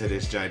listen to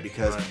this giant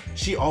because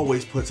she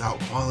always puts out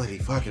quality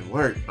fucking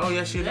work. Oh,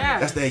 yeah, she does.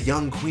 That's that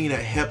young queen of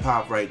hip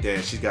hop right there.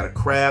 She's got a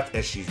craft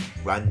and she's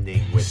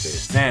running with it.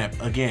 Snap.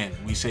 Again,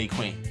 we say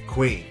queen.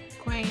 Queen.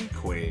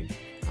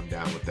 I'm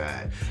down with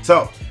that.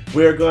 So,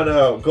 we're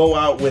gonna go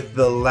out with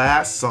the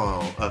last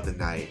song of the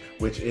night,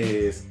 which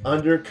is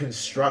Under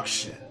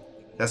Construction.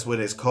 That's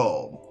what it's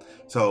called.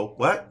 So,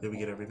 what? Did we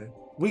get everything?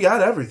 We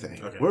got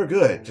everything. Okay. We're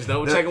good. Just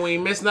double checking we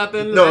ain't missed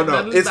nothing. No,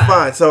 it's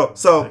fine. So,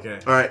 okay.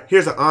 All right,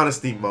 here's an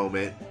honesty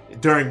moment.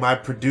 During my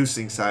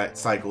producing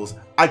cycles,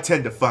 I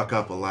tend to fuck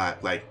up a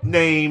lot. Like,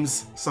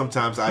 names.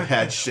 Sometimes I've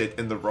had shit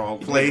in the wrong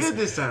place. You did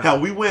this time.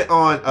 Hell, we went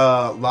on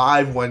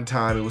live one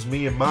time. It was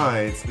me and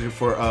Mines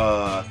for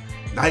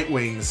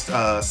Nightwing's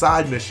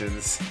side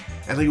missions.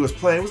 And he was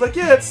playing. He was like,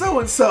 yeah, it's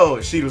so-and-so.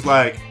 And she was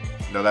like,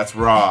 no, that's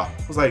Raw.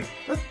 I was like,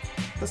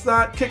 that's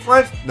not Kick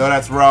Flames? No,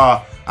 that's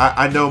Raw.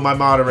 I know my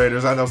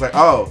moderators. I was like,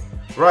 oh,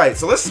 right.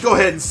 So let's just go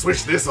ahead and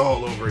switch this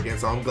all over again.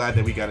 So I'm glad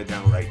that we got it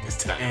down right this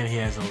time. And he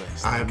has a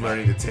list. I am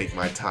learning to take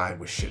my time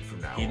with shit from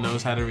now on. He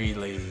knows how to read,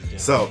 ladies and gentlemen.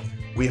 So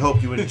we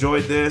hope you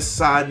enjoyed this.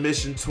 Side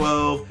Mission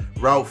 12,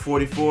 Route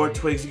 44.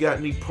 Twigs, you got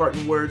any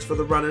parting words for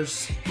the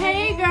runners?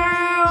 Hey,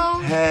 girl.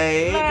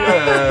 Hey,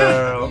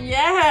 girl.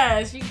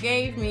 Yes, you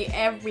gave me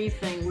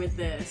everything with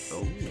this.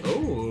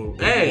 Oh,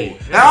 hey.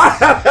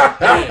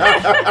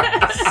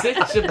 Sit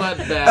your butt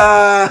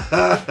back.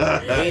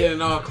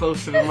 Getting all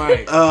close to the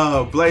mic.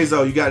 Oh,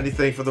 Blazo, you got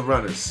anything for the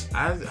runners?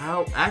 I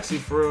actually,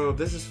 for real,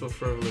 this is for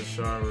Frivolous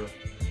Shara.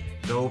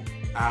 Dope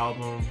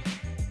album,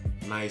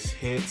 nice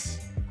hits.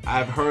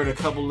 I've heard a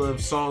couple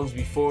of songs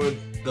before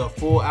the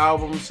full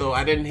album, so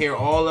I didn't hear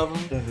all of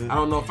them. Mm-hmm. I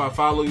don't know if I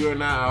follow you or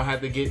not. I'll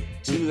have to get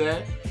to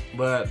that.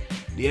 But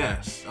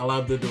yes, I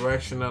love the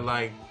direction. I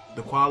like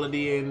the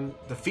quality and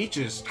the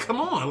features. Come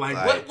on, like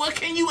what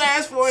can you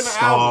ask for in an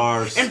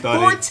album? And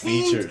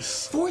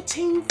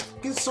 14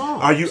 good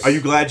songs. Are you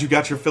glad you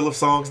got your fill of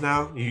songs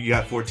now? You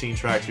got 14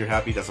 tracks. You're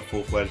happy? That's a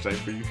full-fledged night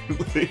for you.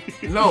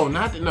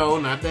 not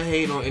to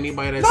hate on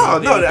anybody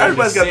that's no.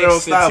 Everybody's got their own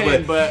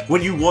style, but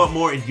when you want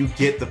more and you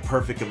get the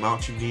perfect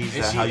amount you need, is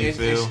that how you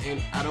feel?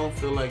 And I don't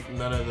feel like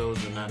none of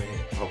those are not a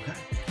hit. Okay.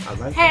 I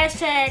like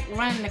 #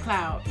 running the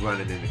cloud.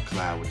 Running in the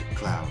cloud with the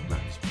cloud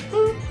nice,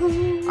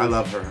 baby. I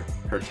love her.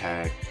 Her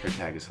tag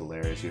is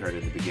hilarious. You heard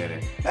it in the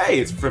beginning. Hey,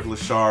 it's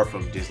Frivolous Shar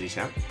from Disney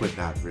Channel, but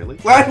not really.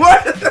 Like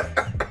what?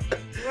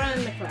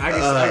 Running the cloud.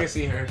 I can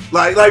see her.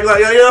 Like you know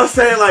what I'm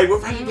saying? Like we're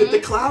running with the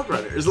Cloud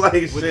Runners. Like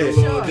with shit.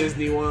 The little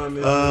Disney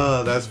one.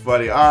 That's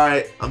funny. All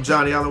right, I'm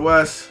Johnny Allen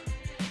West.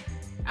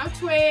 I'm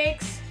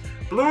Twigs.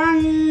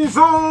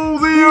 Blazo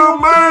the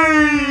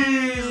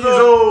Amazo.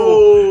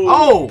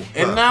 Oh,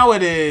 and now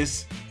it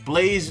is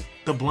Blaze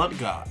the Blunt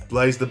God.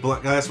 Blaze the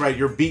Blunt God. That's right.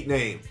 Your beat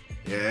name.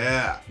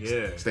 Yeah.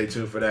 Stay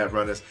tuned for that,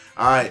 runners.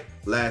 All right,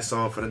 last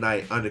song for the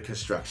night, Under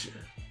Construction.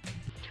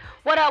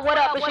 What up?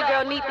 It's your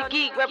girl Neat the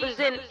Geek,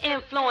 representing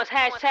influence,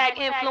 #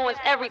 influence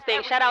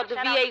everything. Shout out to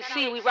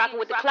VAC. We rocking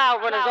with the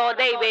Cloud Runners all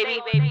day,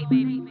 baby.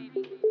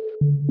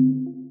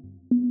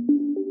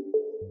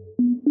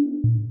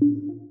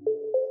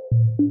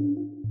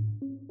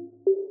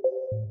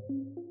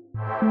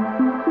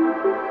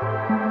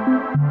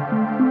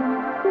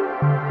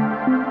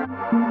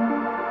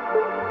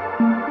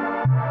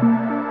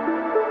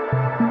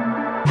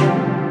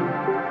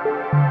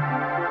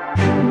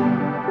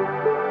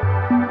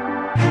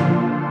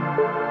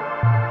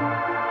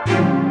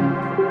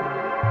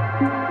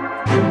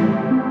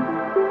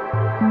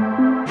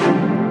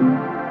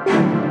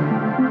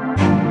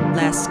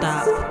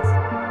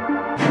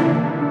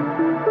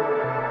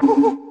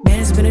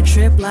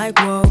 Trip like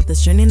whoa,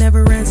 this journey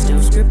never ends, still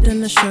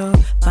scripting the show.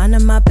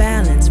 Finding my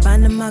balance,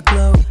 finding my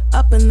glow.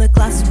 Up in the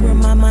closet where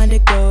my mind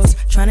it goes,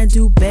 trying to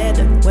do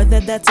better, whether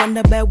that's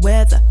under bad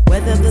weather,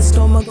 whether the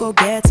storm will go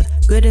get her.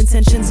 Good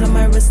intentions on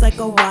my wrist like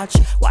a watch.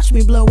 Watch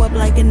me blow up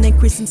like an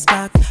increase in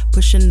stock.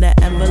 Pushing the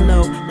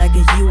envelope like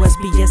a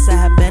USB. Yes, I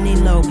have any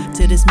low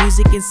to this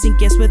music and sync.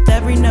 Yes, with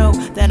every note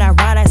that I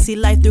write, I see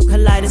life through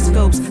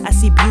kaleidoscopes. I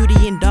see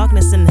beauty in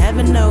darkness, and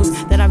heaven knows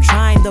that I'm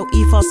trying. Though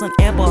E falls on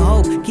ample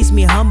hope, keeps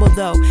me humble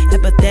though.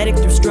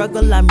 Empathetic through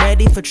struggle, I'm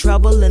ready for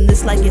trouble. And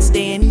this like you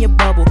stay in your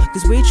bubble.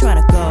 Cause where you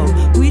trying to go?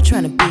 Who you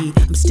trying to be?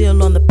 I'm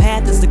still on the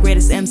path as the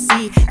greatest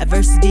MC.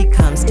 Adversity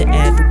comes to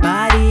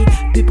everybody.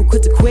 People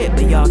quit to quit,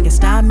 but y'all can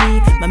stop me.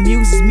 My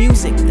muse is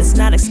music that's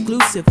not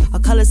exclusive. All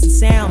colors and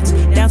sounds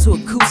down to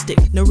acoustic.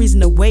 No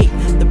reason to wait,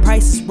 the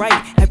price is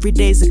right. Every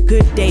day's a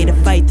good day to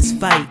fight this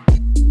fight.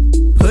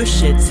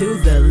 Push it to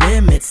the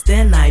limits,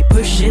 then I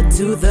push it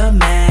to the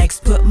max.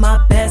 Put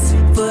my best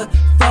foot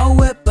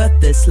forward, but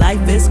this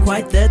life is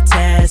quite the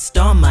test.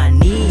 On my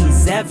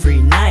knees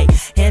every night,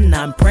 and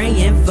I'm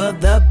praying for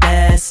the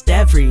best.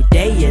 Every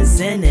day is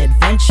an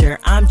adventure,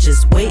 I'm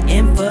just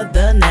waiting for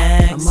the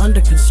next. I'm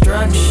under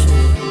construction.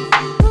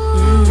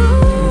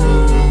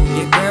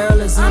 Your girl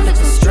is under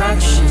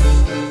construction.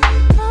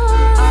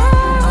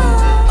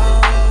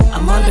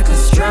 I'm under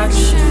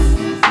construction.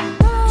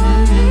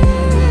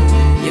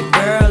 Your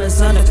girl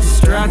is under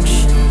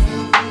construction.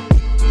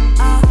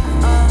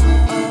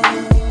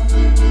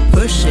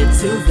 Push it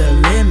to the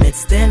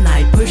limits, then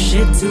I push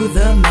it to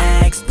the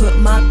max. Put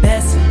my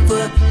best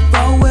foot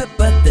forward,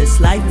 but this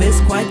life is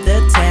quite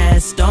the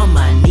test. On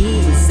my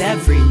knees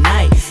every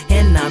night,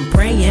 and I'm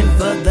praying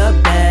for the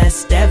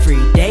best.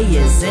 Every day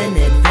is an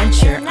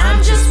adventure,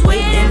 I'm just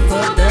waiting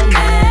for the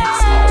next.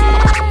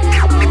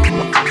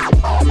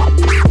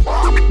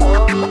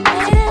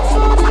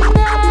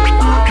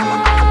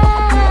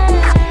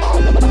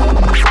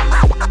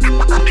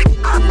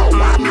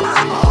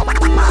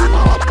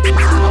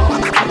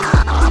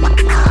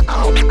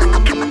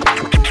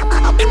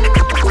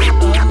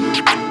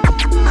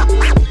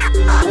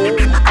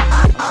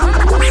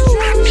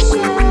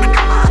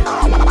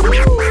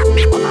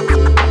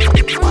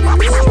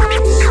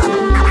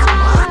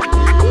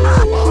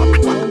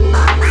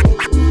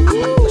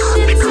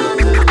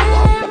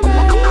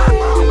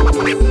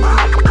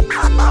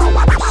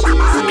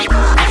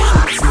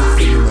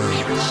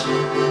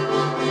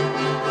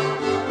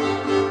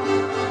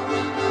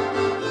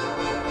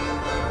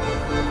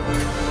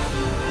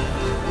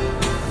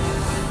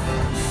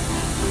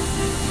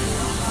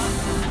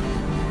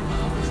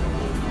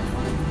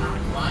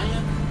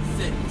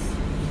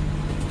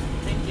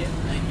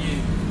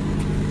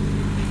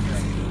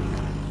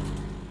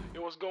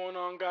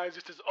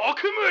 This is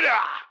Okamura!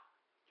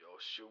 Yo,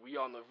 shit, we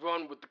on the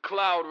run with the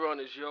Cloud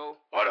Runners, yo.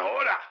 Order,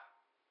 order!